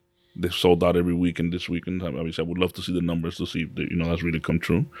 They've sold out every weekend this weekend. Obviously, I would love to see the numbers to see if that's really come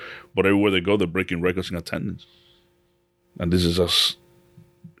true. But everywhere they go, they're breaking records in attendance. And this is us.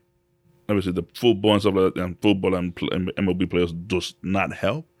 Obviously, the football and stuff like that, and football and MLB players does not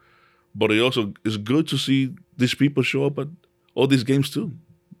help. But it also is good to see these people show up at all these games too.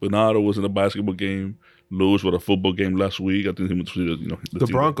 Bernardo was in a basketball game. Lewis was a football game last week. I think he went to see the The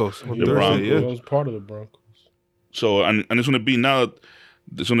team. Broncos. on The Thursday, Broncos. yeah. I was part of the Broncos. So and it's going to be now.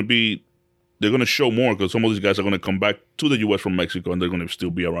 There's going to be. They're going to show more because some of these guys are going to come back to the U.S. from Mexico and they're going to still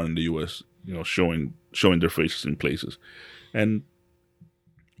be around in the U.S. Showing their faces in places, and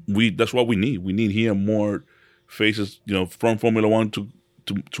that's what we need. We need here more faces, from Formula One to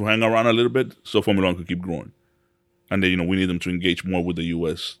hang around a little bit so Formula One can keep growing. And then, we need them to engage more with the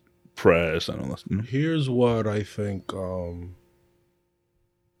U.S. press and all that. Here's what I think.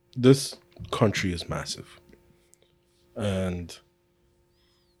 This country is massive. And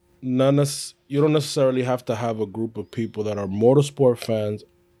you don't necessarily have to have a group of people that are motorsport fans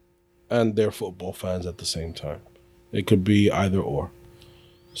and they're football fans at the same time. It could be either or.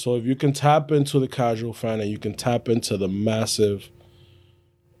 So if you can tap into the casual fan and you can tap into the massive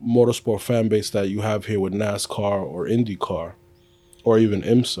motorsport fan base that you have here with NASCAR or IndyCar or even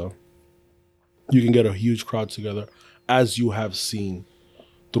IMSA, you can get a huge crowd together, as you have seen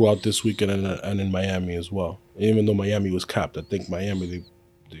throughout this weekend and in Miami as well. Even though Miami was capped, I think Miami,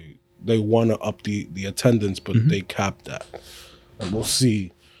 they want to up the attendance, but they capped that. And we'll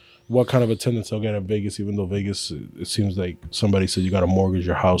see what kind of attendance they'll get at Vegas, even though Vegas, it seems like somebody said you got to mortgage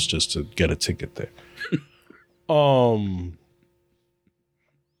your house just to get a ticket there.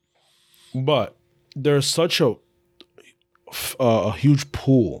 But there's such a huge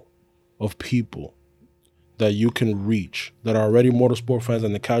pool of people that you can reach that are already motorsport fans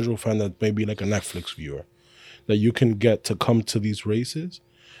and the casual fan that may be like a Netflix viewer that you can get to come to these races.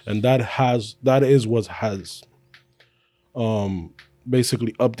 And that is what has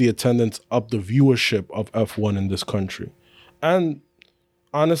basically up the attendance, up the viewership of F1 in this country. And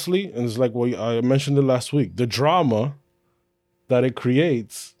honestly, and it's like what I mentioned it last week, the drama that it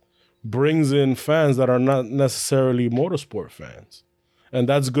creates brings in fans that are not necessarily motorsport fans. And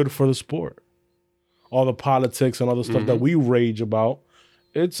that's good for the sport. All the politics and other stuff that we rage about,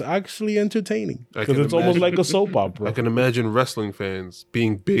 it's actually entertaining because it's almost like a soap opera. I can imagine wrestling fans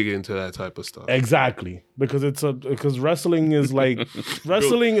being big into that type of stuff. Exactly, because wrestling is like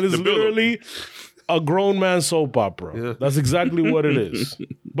wrestling is literally a grown man soap opera. Yeah. That's exactly what it is.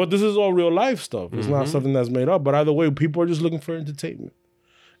 But this is all real life stuff. It's not something that's made up. But either way, people are just looking for entertainment,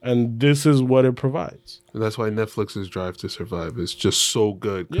 and this is what it provides. And that's why Netflix's Drive to Survive is just so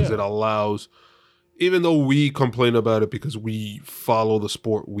good because Yeah. it allows, even though we complain about it because we follow the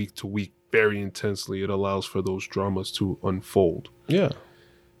sport week to week very intensely, it allows for those dramas to unfold. Yeah,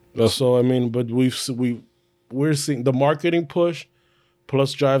 So I mean, but we're seeing the marketing push,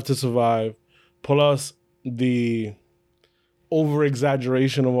 plus Drive to Survive, plus the over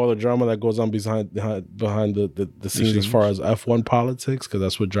exaggeration of all the drama that goes on behind the scenes as far as F1 politics, because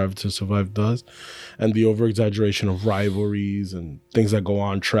that's what Drive to Survive does, and the over exaggeration of rivalries and things that go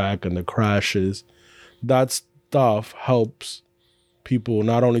on track and the crashes. That stuff helps people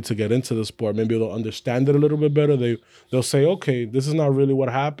not only to get into the sport, maybe they'll understand it a little bit better. They'll say, okay, this is not really what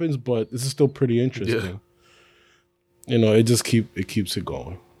happens, but this is still pretty interesting. You know, it keeps it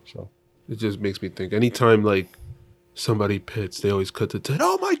going. So it just makes me think. Anytime like somebody pits, they always cut to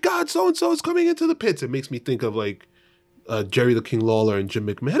oh my God, so and so is coming into the pits. It makes me think of like Jerry the King Lawler and Jim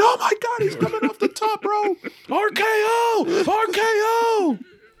McMahon. Oh my God, he's coming off the top rope. RKO.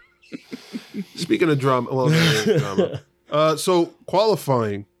 Speaking of drama, drama. So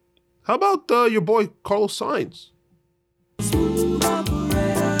qualifying. How about your boy Carlos Sainz?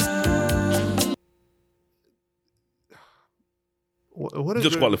 What is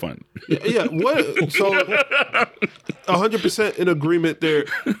just qualifying? Yeah. What? So 100% in agreement there.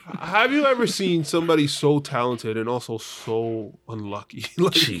 Have you ever seen somebody so talented and also so unlucky?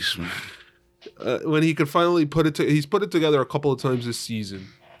 Like, Jeez, man. When he could finally he's put it together a couple of times this season.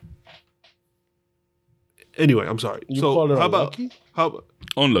 Anyway, I'm sorry. You so call it how unlucky? about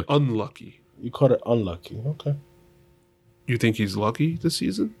Unlucky. unlucky? You call it unlucky. Okay. You think he's lucky this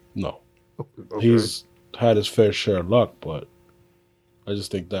season? No. Okay. He's had his fair share of luck, but I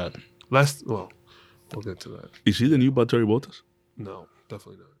just think that We'll get to that. Is he the new Valtteri Bottas? No,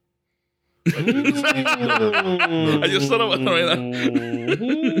 definitely not. I just thought about it right now.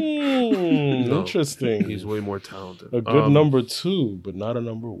 No. Interesting. He's way more talented. A good number 2, but not a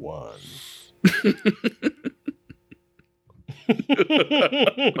number 1.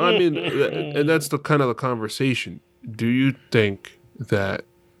 I mean, and that's the kind of the conversation. Do you think that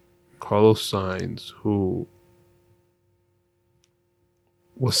Carlos Sainz, who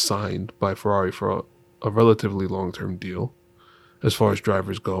was signed by Ferrari for a relatively long-term deal, as far as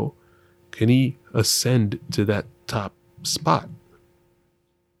drivers go, can he ascend to that top spot?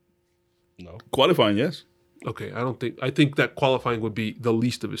 No. Qualifying, yes. Okay, I think that qualifying would be the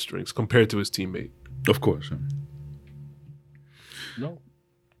least of his strengths compared to his teammate. Of course. Yeah. No.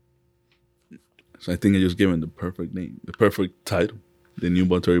 So I think I just gave him the perfect name, the perfect title, the new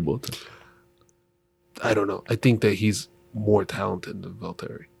Valtteri Bottas. I don't know. I think that he's more talented than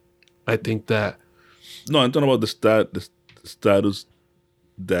Valtteri. I think that No, I'm talking about the status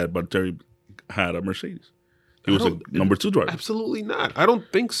that Valtteri had at Mercedes. He was a number 2 driver. absolutely not. I don't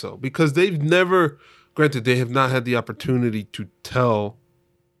think so because they've never. Granted, they have not had the opportunity to tell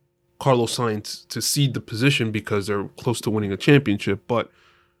Carlos Sainz to cede the position because they're close to winning a championship, but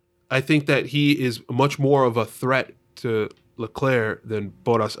I think that he is much more of a threat to Leclerc than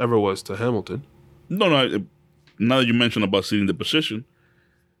Bottas ever was to Hamilton. No. Now that you mentioned about ceding the position,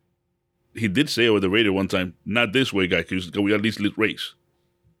 he did say over the radio one time, "Not this way, guy. Because we at least race."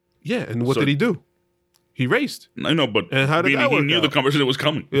 Yeah, and what So- did he do? He raced. I know, but And how did that he work knew out? the conversation was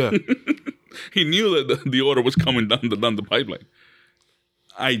coming. Yeah. He knew that the order was coming down the pipeline.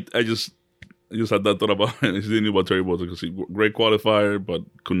 I just had that thought about it. He didn't know about Terry Bottas because he's a great qualifier, but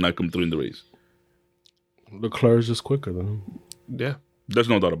could not come through in the race. Leclerc is just quicker than him. Yeah. There's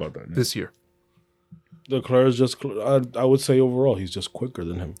no doubt about that. Yeah. This year. Leclerc is just, I would say overall, he's just quicker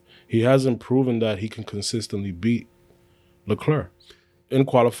than him. He hasn't proven that he can consistently beat Leclerc in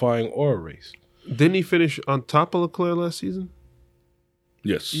qualifying or a race. Didn't he finish on top of Leclerc last season?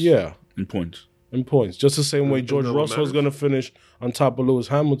 Yes. Yeah, In points. in points. Just the same way Isn't George that what Russell was matters? going to finish on top of Lewis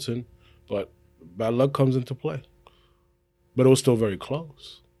Hamilton, but bad luck comes into play. But it was still very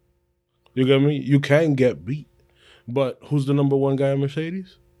close. You get me? You can get beat. But who's the number 1 guy in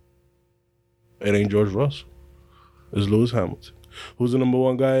Mercedes? It ain't George Russell. It's Lewis Hamilton. Who's the number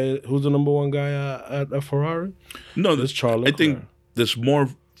 1 guy? Who's the number 1 guy at Ferrari? No, It's Charles I think Leclerc. there's more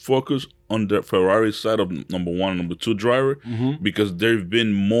focus on the Ferrari side of number 1 and number 2 driver because they've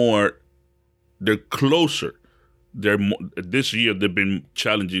been more. They're closer. They're more, this year they've been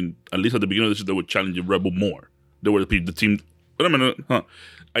challenging. At least at the beginning of this year, they were challenging Red Bull more. They were the team. Wait a minute, huh?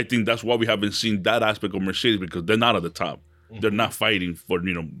 I think that's why we haven't seen that aspect of Mercedes because they're not at the top. They're not fighting for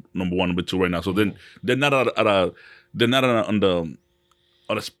number 1, number 2 right now. So then they're not on the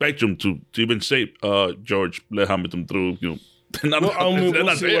spectrum to even say George let Hamilton through. They're not. Well, I mean, they're we'll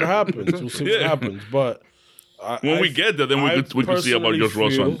not see there. what happens. We'll see what Yeah. happens. But When we get there, then we could see about George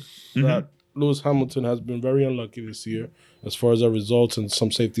Russell. That Lewis Hamilton has been very unlucky this year as far as our results in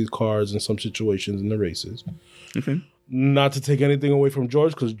some safety cars and some situations in the races. Okay. Not to take anything away from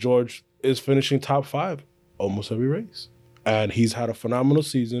George, because George is finishing top 5 almost every race. And he's had a phenomenal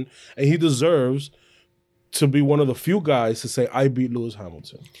season, and he deserves to be one of the few guys to say, I beat Lewis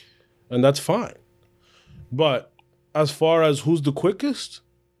Hamilton. And that's fine. But as far as who's the quickest,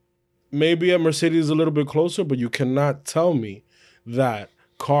 maybe at Mercedes a little bit closer, but you cannot tell me that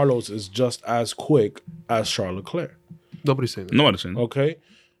Carlos is just as quick as Charles Leclerc. Nobody's saying that. Nobody's saying that. Okay?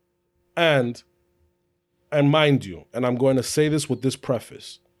 And mind you, and I'm going to say this with this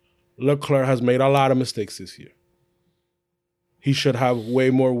preface, Leclerc has made a lot of mistakes this year. He should have way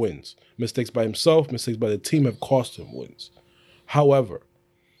more wins. Mistakes by himself, mistakes by the team have cost him wins. However,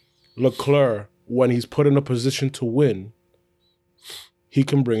 Leclerc, when he's put in a position to win, he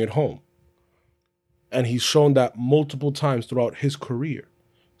can bring it home. And he's shown that multiple times throughout his career.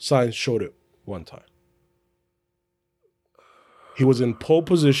 Sainz showed it one time. He was in pole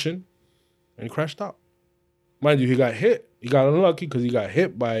position and he crashed out. Mind you, he got hit. He got unlucky because he got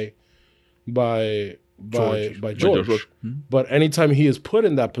hit by George. But anytime he is put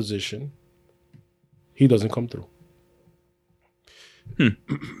in that position, he doesn't come through.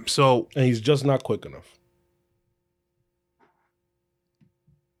 So And he's just not quick enough.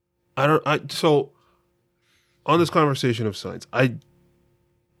 So on this conversation of Sainz, I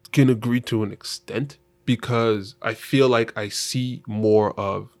can agree to an extent because I feel like I see more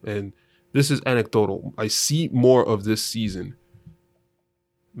of, and this is anecdotal, I see more of this season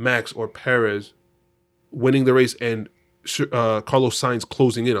Max or Perez winning the race and Carlos Sainz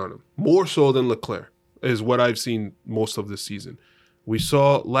closing in on him. More so than Leclerc is what I've seen most of this season. We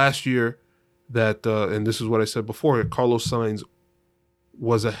saw last year that, and this is what I said before, Carlos Sainz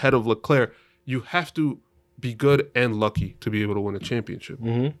was ahead of Leclerc. You have to be good and lucky to be able to win a championship.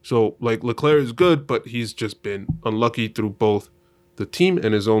 Mm-hmm. So, like, Leclerc is good, but he's just been unlucky through both the team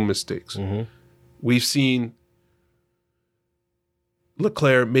and his own mistakes. Mm-hmm. We've seen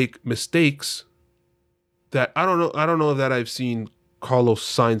Leclerc make mistakes that I don't know that I've seen Carlos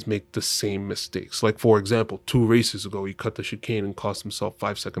Sainz make the same mistakes. Like, for example, 2 races ago, he cut the chicane and cost himself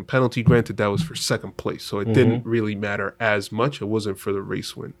 5-second penalty. Granted, that was for second place, so it didn't really matter as much. It wasn't for the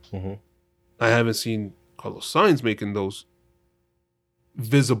race win. Mm-hmm. I haven't seen Carlos Sainz making those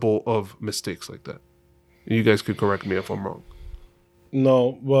visible of mistakes like that. You guys could correct me if I'm wrong.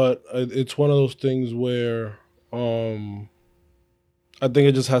 No, but it's one of those things where I think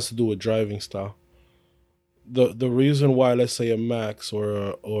it just has to do with driving style. The reason why, let's say, a Max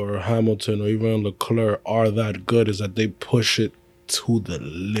or a Hamilton or even a Leclerc are that good is that they push it to the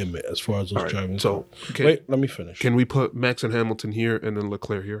limit as far as those driving So, styles. Wait, let me finish. Can we put Max and Hamilton here and then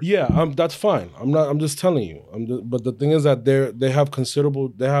Leclerc here? Yeah, that's fine. I'm just telling you. But the thing is that they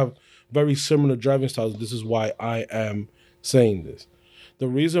have very similar driving styles. This is why I am saying this. The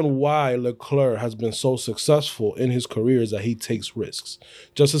reason why Leclerc has been so successful in his career is that he takes risks.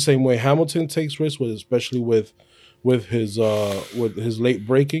 Just the same way Hamilton takes risks, especially with his late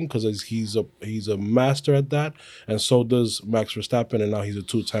braking, because he's a master at that, and so does Max Verstappen, and now he's a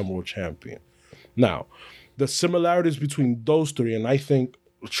 2-time world champion. Now, the similarities between those three, and I think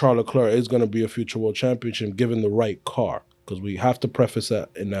Charles Leclerc is going to be a future world championship given the right car, because we have to preface that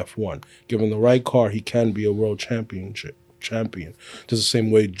in F1. Given the right car, he can be a world champion. Just the same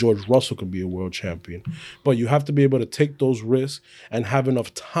way George Russell could be a world champion. But you have to be able to take those risks and have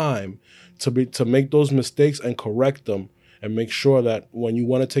enough time to make those mistakes and correct them and make sure that when you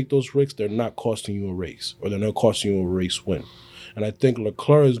want to take those risks, they're not costing you a race or they're not costing you a race win. And I think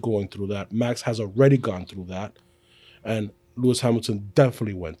Leclerc is going through that. Max has already gone through that. And Lewis Hamilton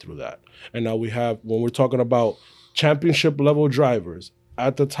definitely went through that. And now we have, when we're talking about championship level drivers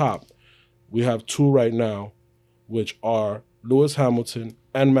at the top, we have 2 right now, which are Lewis Hamilton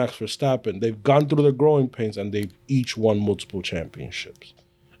and Max Verstappen. They've gone through the growing pains and they've each won multiple championships.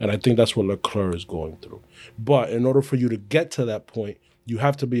 And I think that's what Leclerc is going through. But in order for you to get to that point, you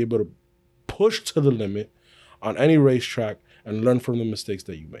have to be able to push to the limit on any racetrack and learn from the mistakes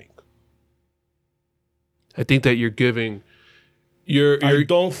that you make. I think that you're giving... I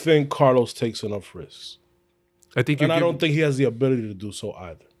don't think Carlos takes enough risks. I think I don't think he has the ability to do so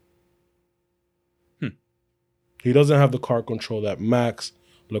either. He doesn't have the car control that Max,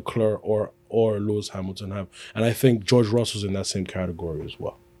 Leclerc, or Lewis Hamilton have. And I think George Russell's in that same category as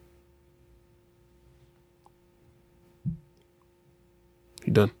well.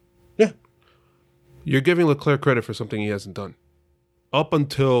 You done? Yeah. You're giving Leclerc credit for something he hasn't done. Up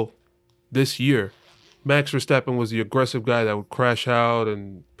until this year, Max Verstappen was the aggressive guy that would crash out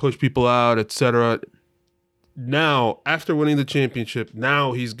and push people out, etc. Now, after winning the championship,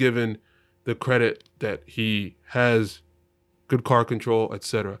 now he's given the credit that he has good car control,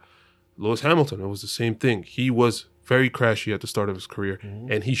 etc. Lewis Hamilton, it was the same thing. He was very crashy at the start of his career,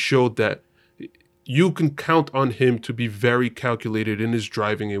 and he showed that you can count on him to be very calculated in his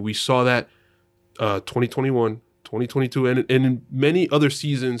driving, and we saw that 2021, 2022, and in many other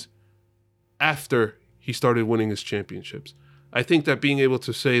seasons after he started winning his championships. I think that being able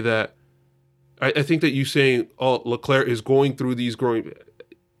to say that, I think that you saying, oh, Leclerc is going through these growing,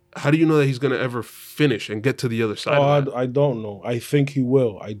 how do you know that he's going to ever finish and get to the other side of that? I don't know. I think he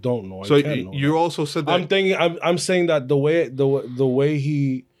will. I don't know. So I can't know you that. also said that. I'm saying that the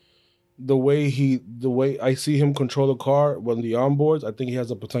way I see him control the car when the onboards, I think he has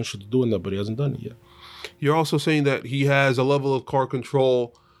the potential to doing that, but he hasn't done it yet. You're also saying that he has a level of car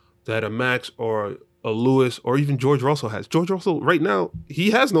control that a Max or a Lewis or even George Russell has. George Russell right now,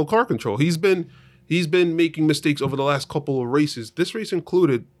 he has no car control. He's been making mistakes over the last couple of races, this race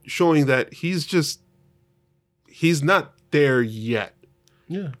included, showing that he's not there yet.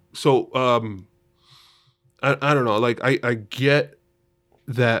 Yeah. So I don't know. Like I get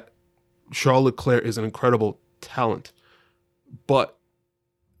that Charles Leclerc is an incredible talent, but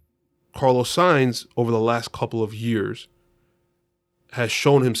Carlos Sainz over the last couple of years has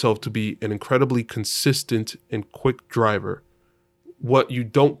shown himself to be an incredibly consistent and quick driver. What you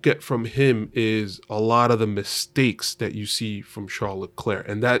don't get from him is a lot of the mistakes that you see from Charles Leclerc,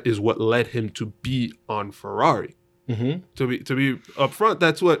 and that is what led him to be on Ferrari. Mm-hmm. To be upfront,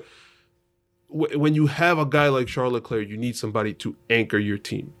 that's what. When you have a guy like Charles Leclerc, you need somebody to anchor your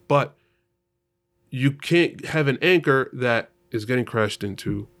team, but you can't have an anchor that is getting crashed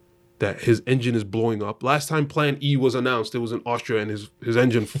into, that his engine is blowing up. Last time Plan E was announced, it was in Austria, and his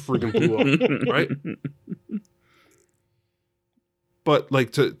engine freaking blew up, right? But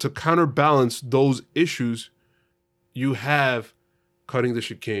like to counterbalance those issues, you have cutting the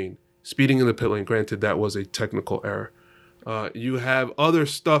chicane, speeding in the pit lane. Granted, that was a technical error. You have other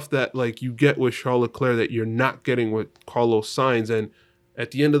stuff that like you get with Charles Leclerc that you're not getting with Carlos Sainz. And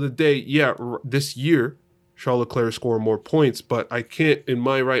at the end of the day, yeah, this year Charles Leclerc scored more points, but I can't in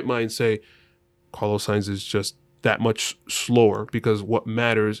my right mind say Carlos Sainz is just that much slower, because what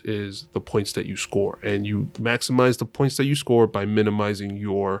matters is the points that you score, and you maximize the points that you score by minimizing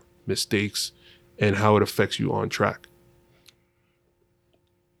your mistakes and how it affects you on track.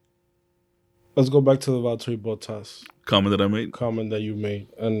 Let's go back to the Valtteri Bottas Comment that I made. comment that you made,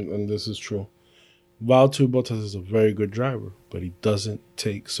 and this is true. Valtteri Bottas is a very good driver, but he doesn't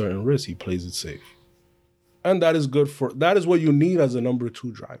take certain risks. He plays it safe. And that is what you need as a number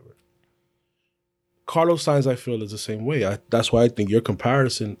 2 driver. Carlos Sainz, I feel, is the same way. That's why I think your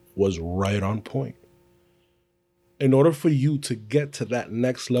comparison was right on point. In order for you to get to that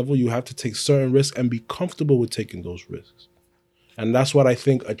next level, you have to take certain risks and be comfortable with taking those risks. And that's what I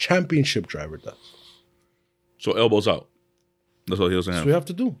think a championship driver does. So elbows out. That's what he doesn't That's have. what we have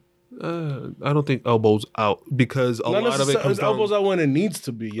to do. I don't think elbows out, because a lot of it comes down. Elbows out when it needs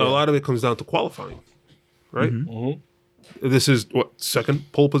to be. Yeah. A lot of it comes down to qualifying, right? Mm-hmm. This is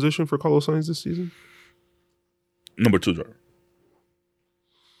second pole position for Carlos Sainz this season. Number 2 driver.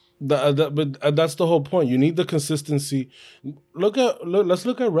 But that's the whole point. You need the consistency. Let's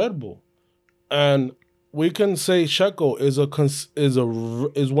look at Red Bull, and we can say Checo is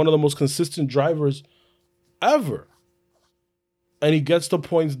one of the most consistent drivers ever, and he gets the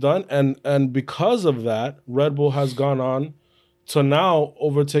points done. And because of that, Red Bull has gone on to now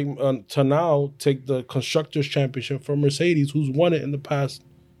take the Constructors' Championship from Mercedes, who's won it in the past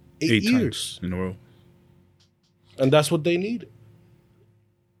 8 years times in a row. And that's what they needed.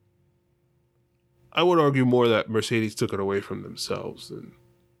 I would argue more that Mercedes took it away from themselves than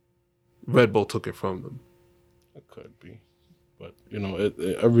Red Bull took it from them. It could be, but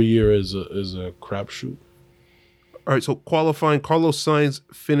every year is a crapshoot. All right, so qualifying, Carlos Sainz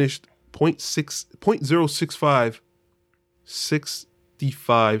finished 0.065,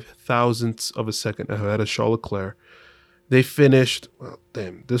 65 thousandths of a second ahead of Charles Leclerc. They finished,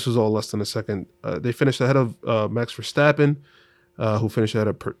 this was all less than a second. They finished ahead of Max Verstappen, who finished ahead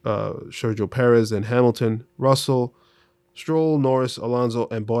of Sergio Perez and Hamilton, Russell, Stroll, Norris, Alonso,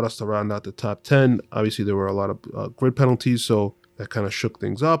 and Bottas to round out the top 10. Obviously, there were a lot of grid penalties, so that kind of shook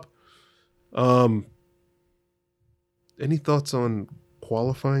things up. Any thoughts on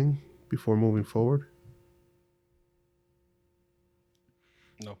qualifying before moving forward?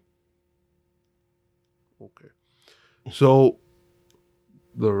 No. Okay. So,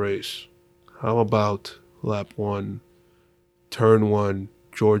 the race. How about lap 1, turn 1,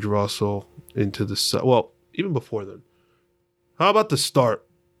 George Russell into the... Well, even before then. How about the start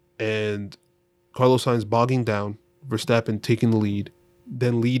and Carlos Sainz bogging down, Verstappen taking the lead,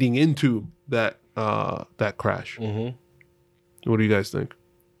 then leading into that crash? Mm-hmm. What do you guys think?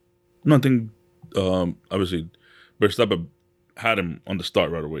 No, I think obviously Verstappen had him on the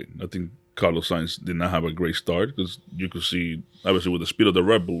start right away. I think Carlos Sainz did not have a great start because you could see, obviously, with the speed of the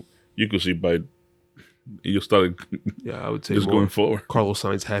Red Bull, you could see he just started Yeah, I would say just more going forward. Carlos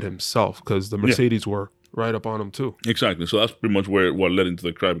Sainz had himself because the Mercedes were right up on him too. Exactly. So that's pretty much what led into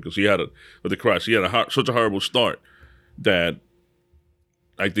the crash because he had such a horrible start that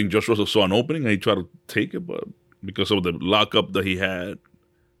I think Josh Russell saw an opening and he tried to take it, but because of the lockup that he had,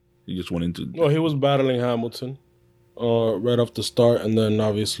 he just went into. Well, he was battling Hamilton right off the start, and then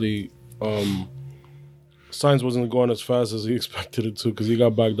obviously Sainz wasn't going as fast as he expected it to because he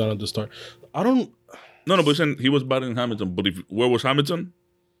got back down at the start. No, but he was battling Hamilton. But where was Hamilton?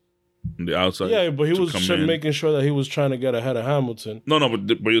 On the outside. Yeah, but he was in. making sure that he was trying to get ahead of Hamilton. No,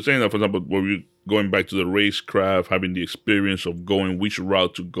 but you're saying that, for example, were you going back to the racecraft, having the experience of going which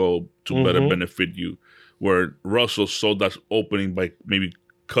route to go to better benefit you, where Russell saw that opening by maybe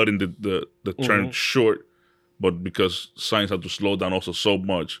cutting the turn short, but because Sainz had to slow down also so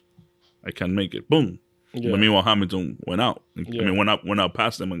much, I can't make it. Boom. Yeah. But meanwhile, Hamilton went out. I mean, went out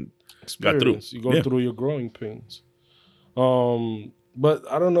past them and got through. You go through your growing pains. But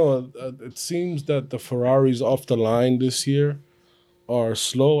I don't know. It seems that the Ferraris off the line this year are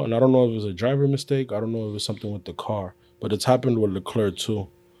slow, and I don't know if it's a driver mistake. I don't know if it's something with the car, but it's happened with Leclerc too,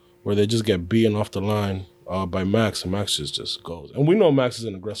 where they just get beaten off the line by Max, and Max just goes. And we know Max is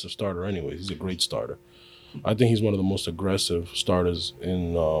an aggressive starter anyway. He's a great starter. I think he's one of the most aggressive starters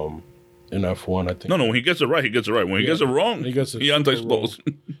in F1. I think. No. When he gets it right, he gets it right. When he gets it wrong, he anti-explodes.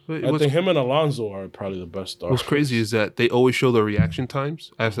 I think him and Alonso are probably the best starters. What's crazy is that they always show the reaction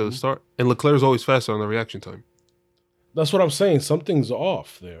times after the start, and Leclerc's always faster on the reaction time. That's what I'm saying. Something's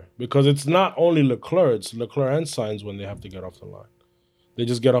off there because it's not only Leclerc; it's Leclerc and Sainz when they have to get off the line. They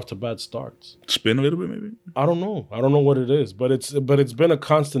just get off to bad starts. Spin a little bit, maybe. I don't know what it is, but it's been a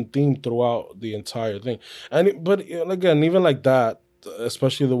constant theme throughout the entire thing. But again, even like that,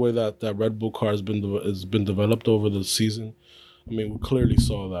 especially the way that Red Bull car has been developed over the season. I mean, we clearly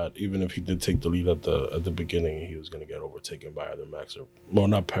saw that even if he did take the lead at the beginning, he was going to get overtaken by either Max or, well,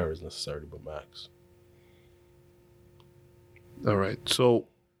 not Perez necessarily, but Max. All right, so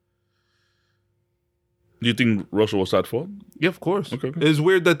do you think Russell was at fault? yeah, of course. Okay. It's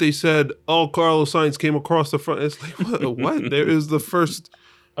weird that they said, "Oh, Carlos Sainz came across the front." It's like what? There is the first.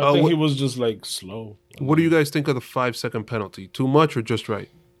 I think he was just like slow. What do you guys think of the 5-second penalty? Too much or just right?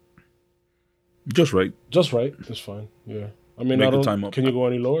 Just right. Just right. It's fine. Yeah. I mean, Make the time up. Can you go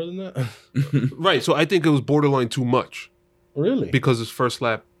any lower than that? Right. So I think it was borderline too much Really? because it's first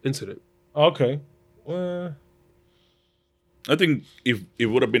lap incident. Okay. Well, I think if it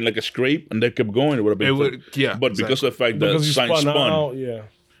would have been like a scrape and they kept going, it would have been. But because of the fact that because he Sainz spun, out, yeah.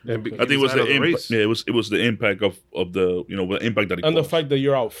 And I think it was the impact. Yeah, it was the impact of the the impact that it And caused. the fact that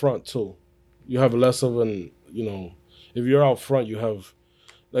you're out front too, you have less of an if you're out front, you have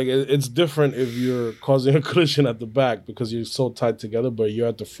like it's different if you're causing a collision at the back because you're so tight together. But you're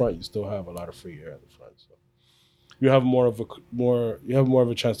at the front, you still have a lot of free air at the front, so you have more of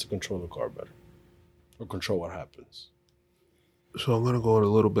a chance to control the car better or control what happens. So I'm going to go in a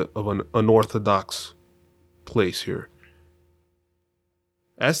little bit of an unorthodox place here.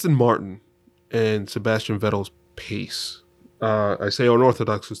 Aston Martin and Sebastian Vettel's pace. I say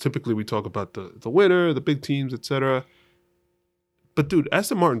unorthodox because typically we talk about the winner, the big teams, etc. But dude,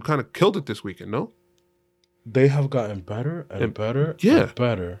 Aston Martin kind of killed it this weekend, no? They have gotten better and better and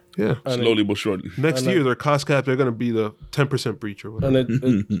better. Yeah. slowly but surely. Next year, their cost cap, they're going to be the 10% breach or whatever.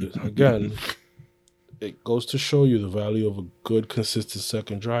 And again, it goes to show you the value of a good, consistent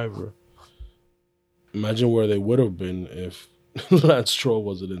second driver. Imagine where they would have been if Lance Stroll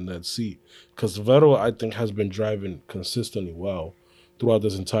wasn't in that seat. Because Vettel, I think, has been driving consistently well throughout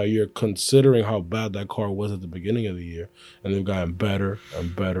this entire year, considering how bad that car was at the beginning of the year. And they've gotten better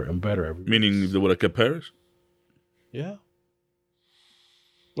and better and better every Meaning if they would have kept Paris? Yeah.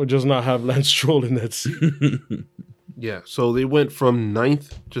 Or just not have Lance Stroll in that seat. Yeah, so they went from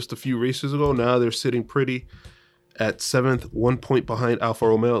 9th just a few races ago. Now they're sitting pretty at 7th, 1 point behind Alfa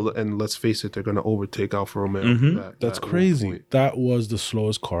Romeo. And let's face it, they're going to overtake Alfa Romeo. That's crazy. That was the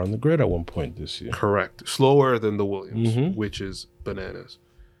slowest car on the grid at one point this year. Correct. Slower than the Williams, which is bananas.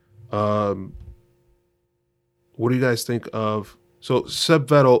 What do you guys think of... So Seb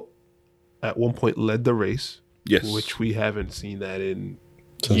Vettel at one point led the race. Yes. Which we haven't seen that in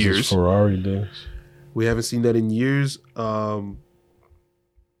Since years. his Ferrari days. We haven't seen that in years.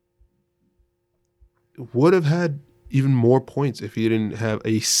 Would have had even more points if he didn't have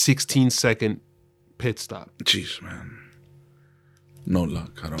a 16-second pit stop. Jeez, man. No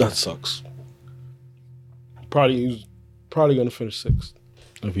luck. I don't That sucks. He's probably gonna finish 6th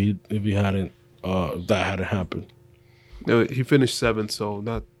if he hadn't if that hadn't happened. No, he finished 7th, so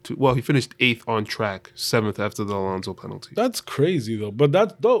not too well. He finished 8th on track, 7th after the Alonso penalty. That's crazy though. But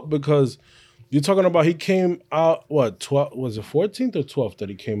that's dope because you're talking about he came out 12 was it 14th or 12th that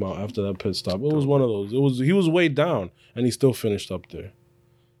he came out after that pit stop? It was one of those. He was way down and he still finished up there.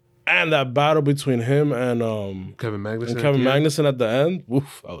 And that battle between him and Kevin Magnussen. Magnussen at the end,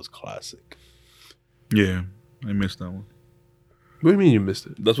 woof, that was classic. Yeah, I missed that one. What do you mean you missed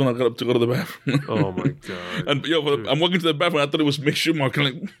it? That's when I got up to go to the bathroom. Oh my god! And I'm walking to the bathroom. I thought it was Mick Schumacher.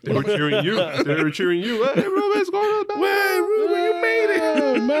 Like, They were cheering you. They were cheering you. Hey, Ruben's going to the "Hey, Ruben, you made it!"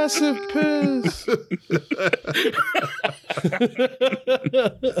 Yeah, massive piss.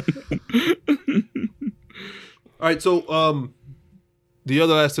 All right, so the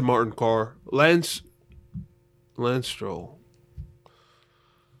other Aston Martin car, Lance Stroll.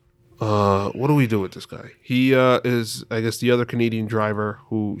 What do we do with this guy? He is, I guess, the other Canadian driver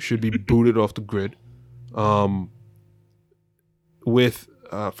who should be booted off the grid. With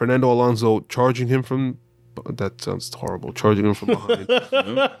Fernando Alonso charging him from. That sounds horrible. Charging him from behind.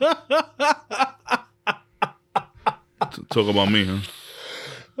 Talk about me, huh?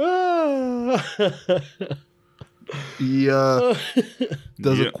 He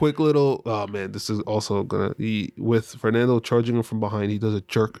does a quick little. Oh man, this is also gonna. With Fernando charging him from behind, he does a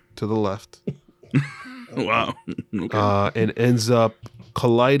jerk to the left. Wow. Okay. And ends up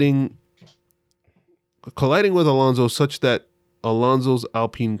colliding with Alonso, such that Alonso's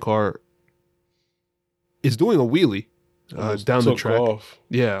Alpine car is doing a wheelie down the track. Off.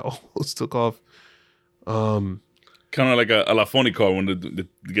 Yeah, almost took off. Kind of like a Lafoni car when they're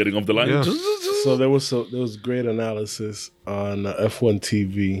getting off the line. Yeah. So there was great analysis on F1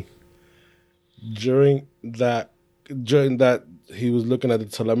 TV during that he was looking at the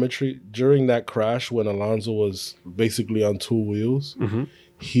telemetry during that crash when Alonso was basically on two wheels. Mhm.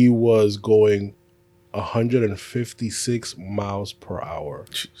 He was going 156 miles per hour,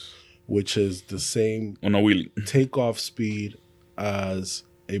 which is the same On a wheelie. takeoff speed as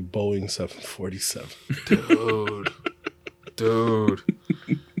a Boeing 747. Dude,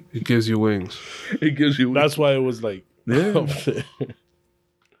 it gives you wings. It gives you. That's why it was like up there.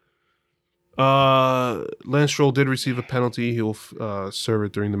 Lance Stroll did receive a penalty. He will serve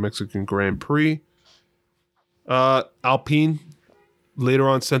it during the Mexican Grand Prix. Alpine later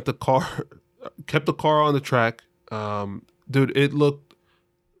on kept the car on the track. Dude, it looked,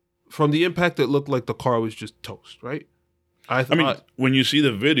 from the impact, it looked like the car was just toast, right? I mean, when you see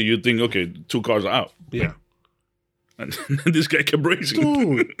the video, you think, okay, 2 cars are out. yeah. And this guy kept racing.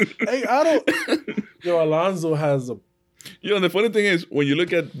 Dude, hey, Alonso has a. You know, the funny thing is, when you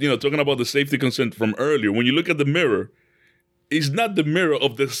look at, talking about the safety consent from earlier, when you look at the mirror, it's not the mirror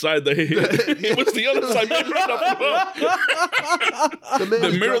of the side that he hit. It was the other side.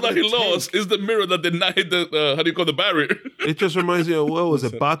 The mirror that he lost is the mirror that did not hit the barrier. It just reminds me of, what was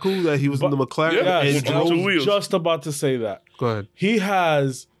it, Baku, that he was in the McLaren Yeah, and with drove. two wheels. Just about to say that. Go ahead. He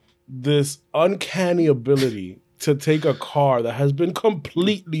has this uncanny ability to take a car that has been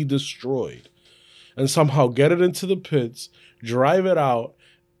completely destroyed and somehow get it into the pits, drive it out,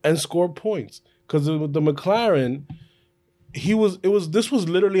 and score points. Because with the McLaren, this was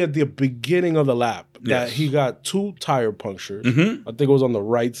literally at the beginning of the lap that Yes. he got 2 tire punctures. Mhm. I think it was on the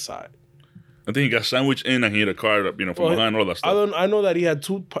right side. I think he got sandwiched in and he hit a car, from behind, all that stuff. I know that he had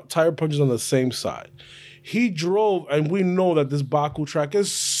 2 tire punches on the same side. He drove, and we know that this Baku track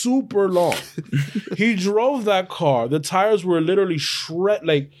is super long. He drove that car. The tires were literally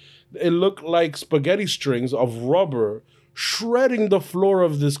it looked like spaghetti strings of rubber shredding the floor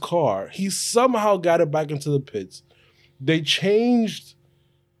of this car. He somehow got it back into the pits. They changed,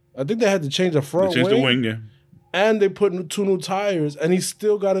 I think they had to change the front They changed the wing, yeah. and they put 2 new tires, and he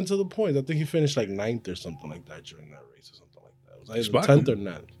still got into the points. I think he finished like 9th or something like that during that race or something like that. It was either Baku. 10th or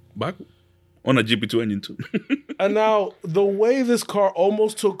 9th. Back on a GP2 engine, too. And now, the way this car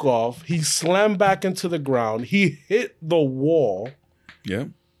almost took off, he slammed back into the ground. He hit the wall Yeah.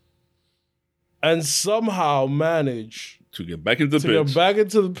 and somehow managed To get back into the to pits. get back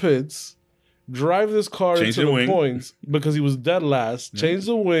into the pits, drive this car Change into the the wing. points because he was dead last, change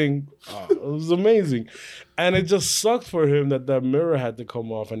the wing. Oh, it was amazing. And it just sucked for him that mirror had to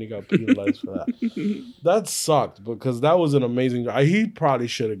come off and he got penalized for that. That sucked because that was an amazing drive. He probably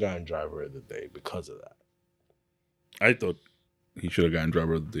should have gotten driver of the day because of that. I thought he should have gotten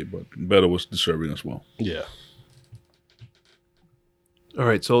driver of the day, but Beto was deserving as well. Yeah. All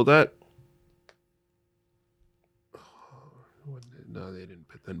right, so that. No, they didn't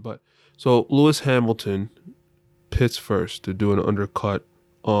pit then. But so Lewis Hamilton pits first to do an undercut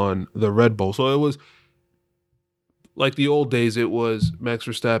on the Red Bull. So it was like the old days, it was Max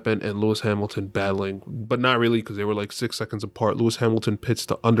Verstappen and Lewis Hamilton battling, but not really because they were like 6 seconds apart. Lewis Hamilton pits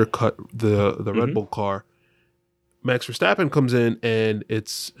to undercut the Red Bull car. Max Verstappen comes in and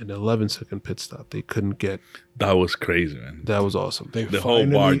it's an 11-second pit stop. They couldn't get. That was crazy, man. That was awesome. They whole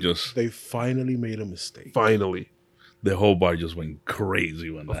bar just. They finally made a mistake. Finally, The whole bar just went crazy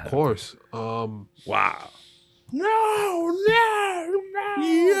when that of course. Wow. No.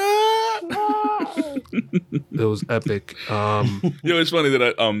 It was epic. It's funny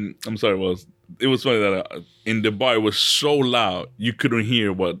that I'm sorry, Wells. It was funny that in the bar it was so loud you couldn't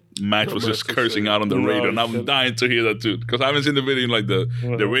hear what Max was just cursing out on the radio, and I'm dying to hear that too because I haven't seen the video in like the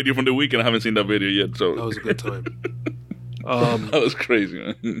radio from the weekend. I haven't seen that video yet, so That was a good time. that was crazy,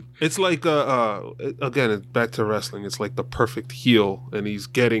 man. It's like again, back to wrestling. It's like the perfect heel, and he's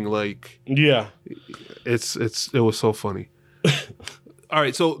getting like Yeah. it was so funny. All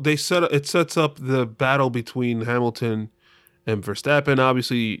right, so it sets up the battle between Hamilton and Verstappen.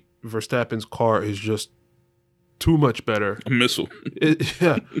 Obviously, Verstappen's car is just too much better. A missile.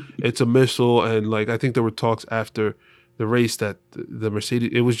 It's a missile, and like I think there were talks after the race that the Mercedes,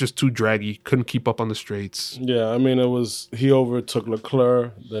 it was just too draggy, couldn't keep up on the straights. Yeah, I mean, he overtook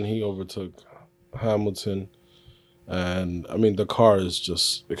Leclerc, then he overtook Hamilton. And, I mean, the car is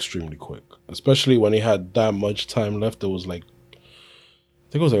just extremely quick, especially when he had that much time left. It was like,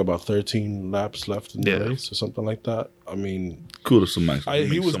 I think it was like about 13 laps left in the race or something like that. I mean, Kudos to Max.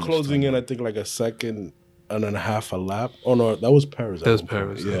 he was closing in, I think, like a second and a half a lap. Oh, no, that was Perez. That was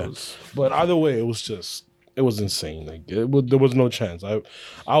Perez. Yeah. But either way, it was insane. Like there was no chance.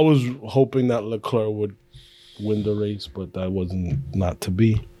 I was hoping that Leclerc would win the race, but that wasn't not to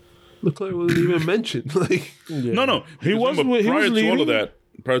be. Leclerc wasn't even mentioned. Like, No. He was prior to all leading. of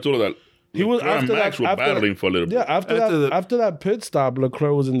that. He was Leclerc and after Max that. were battling for a little bit. Yeah, after that pit stop,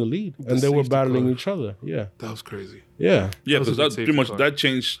 Leclerc was in the lead, and they were safety battling car. each other. Yeah, that was crazy. yeah. Yeah, was because a good that safety pretty much car. that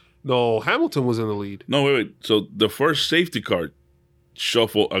changed. No, Hamilton was in the lead. No, wait. So the first safety car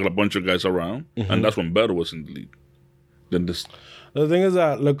shuffled a bunch of guys around, and that's when Vettel was in the lead. Then this. The thing is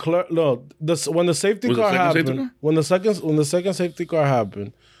that Leclerc, when the safety Was it car second safety happened, car? when the second safety car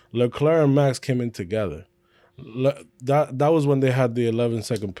happened, Leclerc and Max came in together. That was when they had the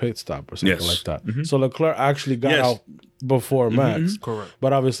 11-second pit stop or something Yes. like that. So Leclerc actually got Yes. out before Max, Correct.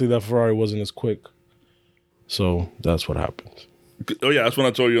 but obviously that Ferrari wasn't as quick. So that's what happened. Oh yeah, that's when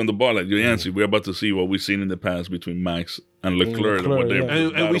I told you on the bar, like Yancy, we're about to see what we've seen in the past between Max and Leclerc. Leclerc,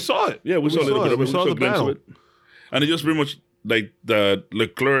 yeah. And we saw it. Yeah, we saw a little bit of it. We saw a the glimpse of battle. it. And it just pretty much like the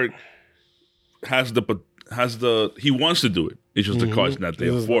Leclerc has he wants to do it. It's just the car's not there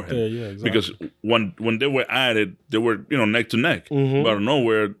It's for not him. there, yeah, exactly. Because when they were at it, they were neck to neck. But out of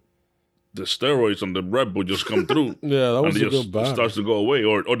nowhere, the steroids on the Red Bull just come through. Yeah, that was and a it good just battle. starts to go away,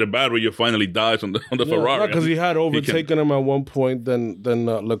 or the battery finally dies on the Ferrari. because he had overtaken him at one point, then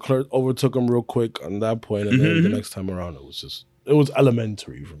Leclerc overtook him real quick on that point, and then the next time around it was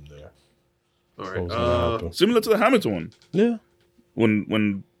elementary from there. All So right. it's gonna happen. Similar to the Hamilton one. Yeah.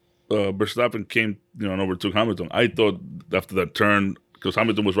 When Verstappen came, and overtook Hamilton, I thought after that turn, because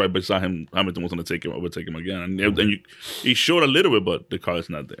Hamilton was right beside him, Hamilton was going to overtake him again, and he showed a little bit, but the car is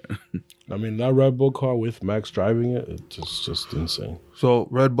not there. I mean, that Red Bull car with Max driving it, it's just insane. So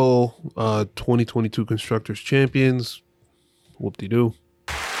Red Bull 2022 Constructors Champions. Whoop-de-doo.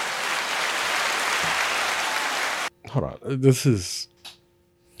 Hold on, this is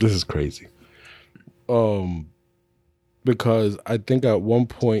crazy. Because I think at one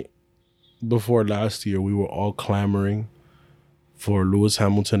point before last year, we were all clamoring for Lewis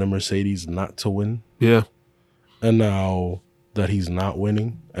Hamilton and Mercedes not to win, Yeah. and now that he's not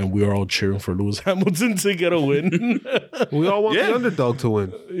winning, and we are all cheering for Lewis Hamilton to get a win. We all want Yeah. the underdog to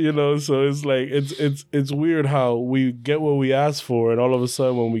win. So it's like it's weird how we get what we ask for, and all of a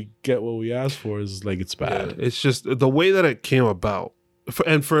sudden when we get what we ask for, it's like it's bad. It's just the way that it came about.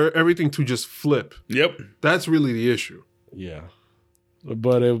 And for everything to just flip. Yep. That's really the issue. Yeah,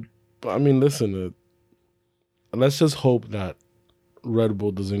 but I mean, listen, let's just hope that Red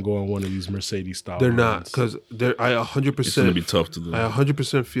Bull doesn't go on one of these Mercedes style. They're not, runs. because I 100%. It's going to be tough to do. I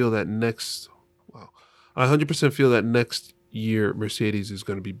 100% feel that next. Wow, I 100% feel that next year Mercedes is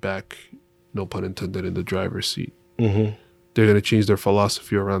going to be back, no pun intended, in the driver's seat. Mhm. They're going to change their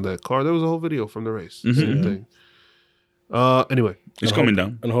philosophy around that car. There was a whole video from the race. Same thing. Anyway, It's coming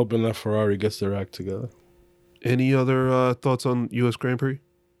down. and hoping that Ferrari gets their act together. any other thoughts on U.S. Grand Prix?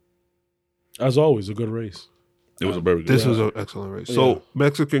 As always, a good race. It was a very good. This was an excellent race. So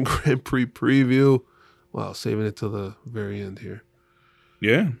Mexican Grand Prix preview. Wow, saving it to the very end here.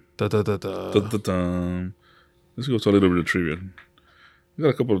 Yeah. Da, da, da, da. Da-da-dum. Let's go to a little bit of trivia. We got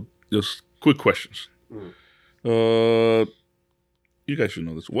a couple of just quick questions. You guys should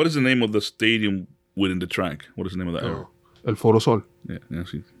know this. What is the name of the stadium within the track? What is the name of that area? El Foro Sol. Yeah,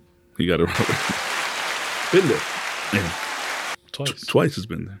 see. He got it right. Been there. Yeah. Twice it's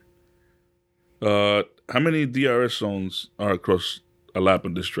been there. How many DRS zones are across a lap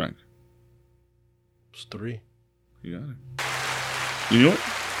on this track? It's 3. You got it. You know what?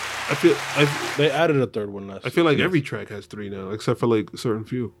 They added a third one last. I feel like every track has 3 now, except for like a certain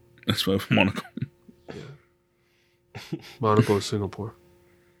few. That's why Monaco. Monaco and Singapore.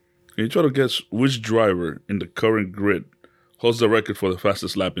 Can you try to guess which driver in the current grid holds the record for the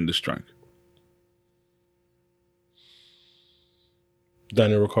fastest lap in this track?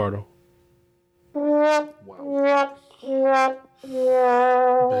 Daniel Ricciardo. Max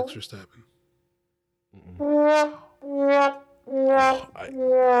Verstappen. Go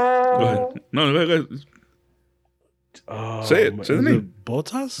ahead. No, go ahead. Say it. Say the Is name. it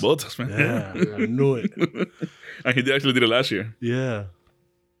Bottas? Bottas, man. Yeah, I knew it. And he actually did it last year. Yeah.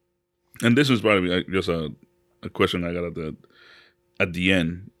 And this was probably just a question I got at the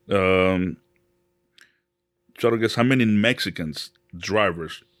end. Try to guess how many Mexicans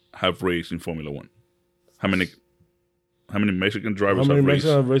drivers have raced in Formula One. How many Mexican drivers How many have raced?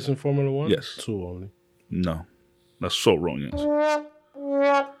 Mexicans have raced in Formula One? Yes. 2 only. No, that's so wrong. Yes.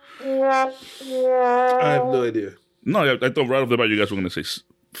 I have no idea. No, I thought right off the bat you guys were going to say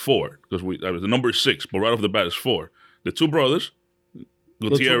 4 because the number is 6, but right off the bat is 4. The 2 brothers,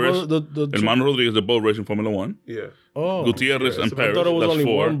 Gutierrez, and Manuel Rodriguez, they're both racing Formula One. Yeah. Oh, Gutierrez and I Perez, thought it was that's only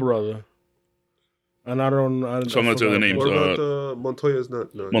 4. one brother. And I don't. So I'm going to tell you the names. What about Montoya's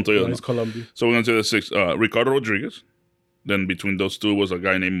not? No. Montoya. He's Colombia. So we're going to tell you the 6. Ricardo Rodriguez. Then between those two was a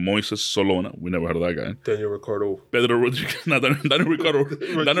guy named Moises Solona. We never heard of that guy. Daniel Ricciardo. Pedro Rodriguez. No, Daniel Ricardo.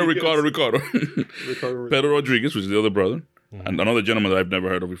 Daniel Ricardo. Pedro Rodriguez, which is the other brother. Mm-hmm. And another gentleman that I've never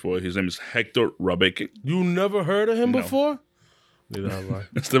heard of before. His name is Hector Rabeque. You never heard of him No. before? Neither have I.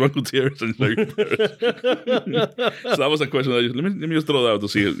 Esteban Gutierrez and Larry Perez. So that was a question. Let me just throw that out to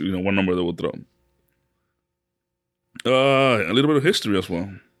see one number that we'll throw. A little bit of history as well.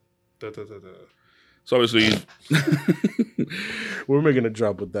 So obviously, We're making a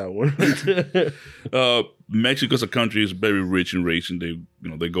drop with that one. Mexico as a country is very rich in racing. They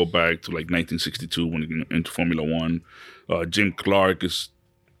go back to like 1962 when they get into Formula One. Jim Clark is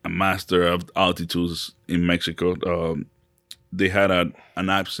a master of altitudes in Mexico. They had an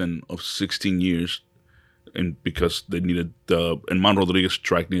absence of 16 years, and because they needed and Manuel Rodriguez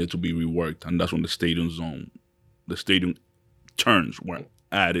track needed to be reworked, and that's when the stadium turns were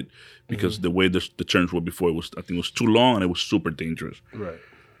added because the way the turns were before it was too long and it was super dangerous. Right.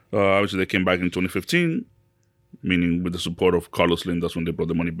 Obviously, they came back in 2015, meaning with the support of Carlos Slim. That's when they brought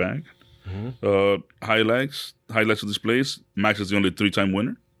the money back. Mm-hmm. Highlights of this place. Max is the only 3-time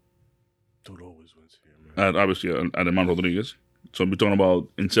winner. Dude always wins here, man. Obviously, at Manuel Rodriguez. So we're talking about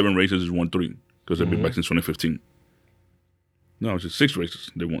in 7 races, he's won 3 because they've been back since 2015. No, it's just 6 races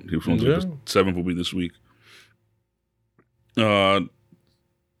they won. He was won 3. The 7th will be this week.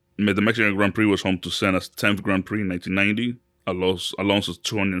 The Mexican Grand Prix was home to Senna's 10th Grand Prix in 1990. Alonso's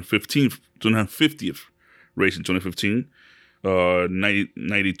 250th race in 2015.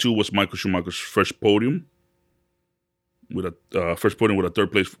 92 was Michael Schumacher's first podium with a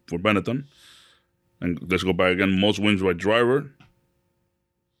 3rd place for Benetton. And let's go back again. Most wins by driver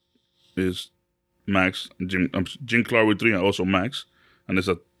is Max. Jim Clark with 3 and also Max. And there's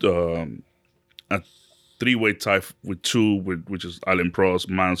a 3-way tie with 2, which is Alain Prost,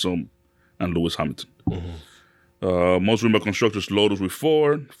 Mansell, and Lewis Hamilton. Mm-hmm. Most win by constructors, Lotus with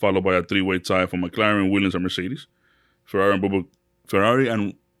 4, followed by a 3-way tie for McLaren, Williams, and Mercedes. Ferrari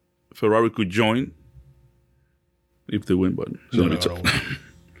could join if they win, but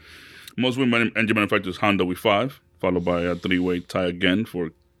most win by engine manufacturers, Honda with 5, followed by a 3-way tie again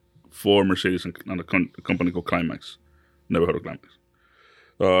for Mercedes and a company called Climax. Never heard of Climax.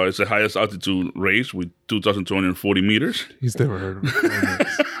 It's the highest altitude race with 2,240 meters. He's never heard of it.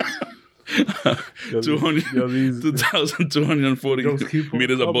 2,240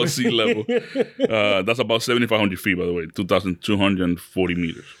 meters above sea level. That's about 7,500 feet, by the way. 2,240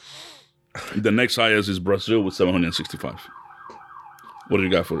 meters. The next highest is Brazil with 765. What do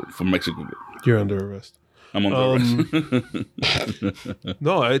you got for Mexico? You're under arrest. I'm under arrest.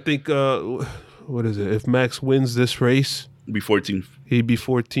 No, I think, what is it? If Max wins this race, Be 14th. he'd be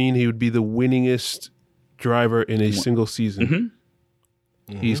 14. He would be the winningest driver in a single season. Mm-hmm.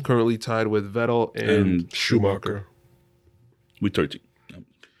 He's currently tied with Vettel and Schumacher. With 13.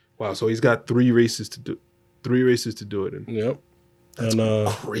 Wow, so he's got 3 races to do. 3 races to do it in. Yep. That's and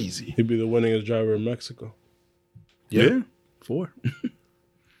crazy. he'd be the winningest driver in Mexico. Yeah. 4.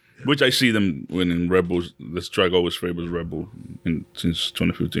 Which I see them winning. Red Bulls. This track always favors Red Bull since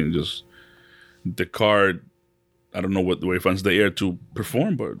 2015. Just the car. I don't know what the way it finds the air to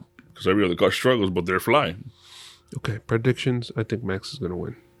perform, but because every other car struggles, but they're flying. Okay, predictions. I think Max is going to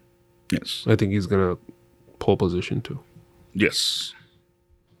win. Yes. I think he's going to pole position too. Yes.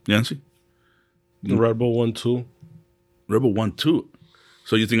 Yancy? The Red Bull 1-2. Red Bull 1-2.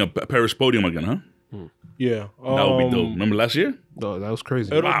 So you think a Paris podium again, huh? Yeah. That would be dope. Remember last year? Oh, that was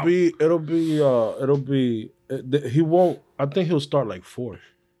crazy. It'll be he won't, I think he'll start like fourth.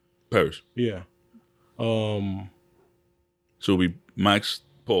 Paris. Yeah. So it'll be Max,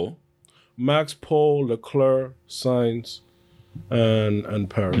 Paul. Max, Paul, Leclerc, Sainz, and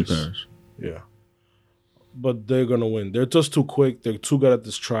Paris. Yeah. But they're gonna win. They're just too quick. They're too good at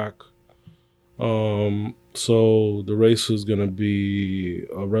this track. So the race is gonna be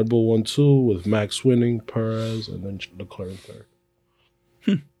a Red Bull 1-2 with Max winning, Perez, and then Leclerc in third.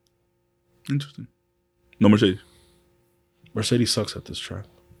 Interesting. No Mercedes. Mercedes sucks at this track.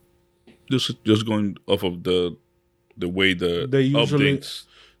 Just going off of the way the They usually- updates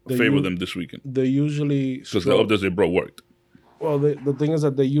favor them this weekend. They usually Because the updates they brought worked. well, the thing is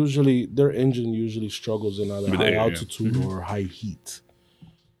that their engine usually struggles in either With high air, yeah. altitude or high heat.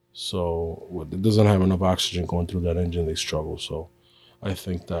 So it doesn't have enough oxygen going through that engine. They struggle. So I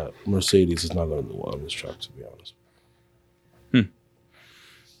think that Mercedes is not going to do well on this track, to be honest.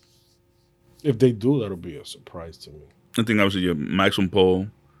 If they do, that'll be a surprise to me. I think obviously you have Max on pole,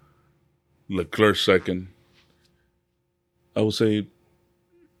 Leclerc second. I would say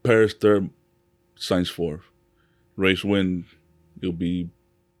Paris third, Sainz fourth. Race win, it'll be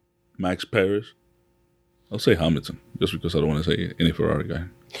Max Paris. I'll say Hamilton, just because I don't want to say any Ferrari guy.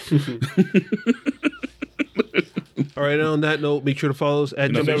 All right, and on that note, make sure to follow us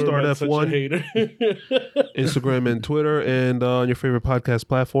at Jimmy Start F1, Instagram and Twitter, and on your favorite podcast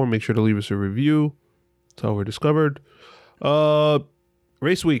platform. Make sure to leave us a review. That's how we're discovered.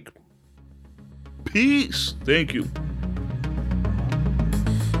 Race week. Peace. Thank you.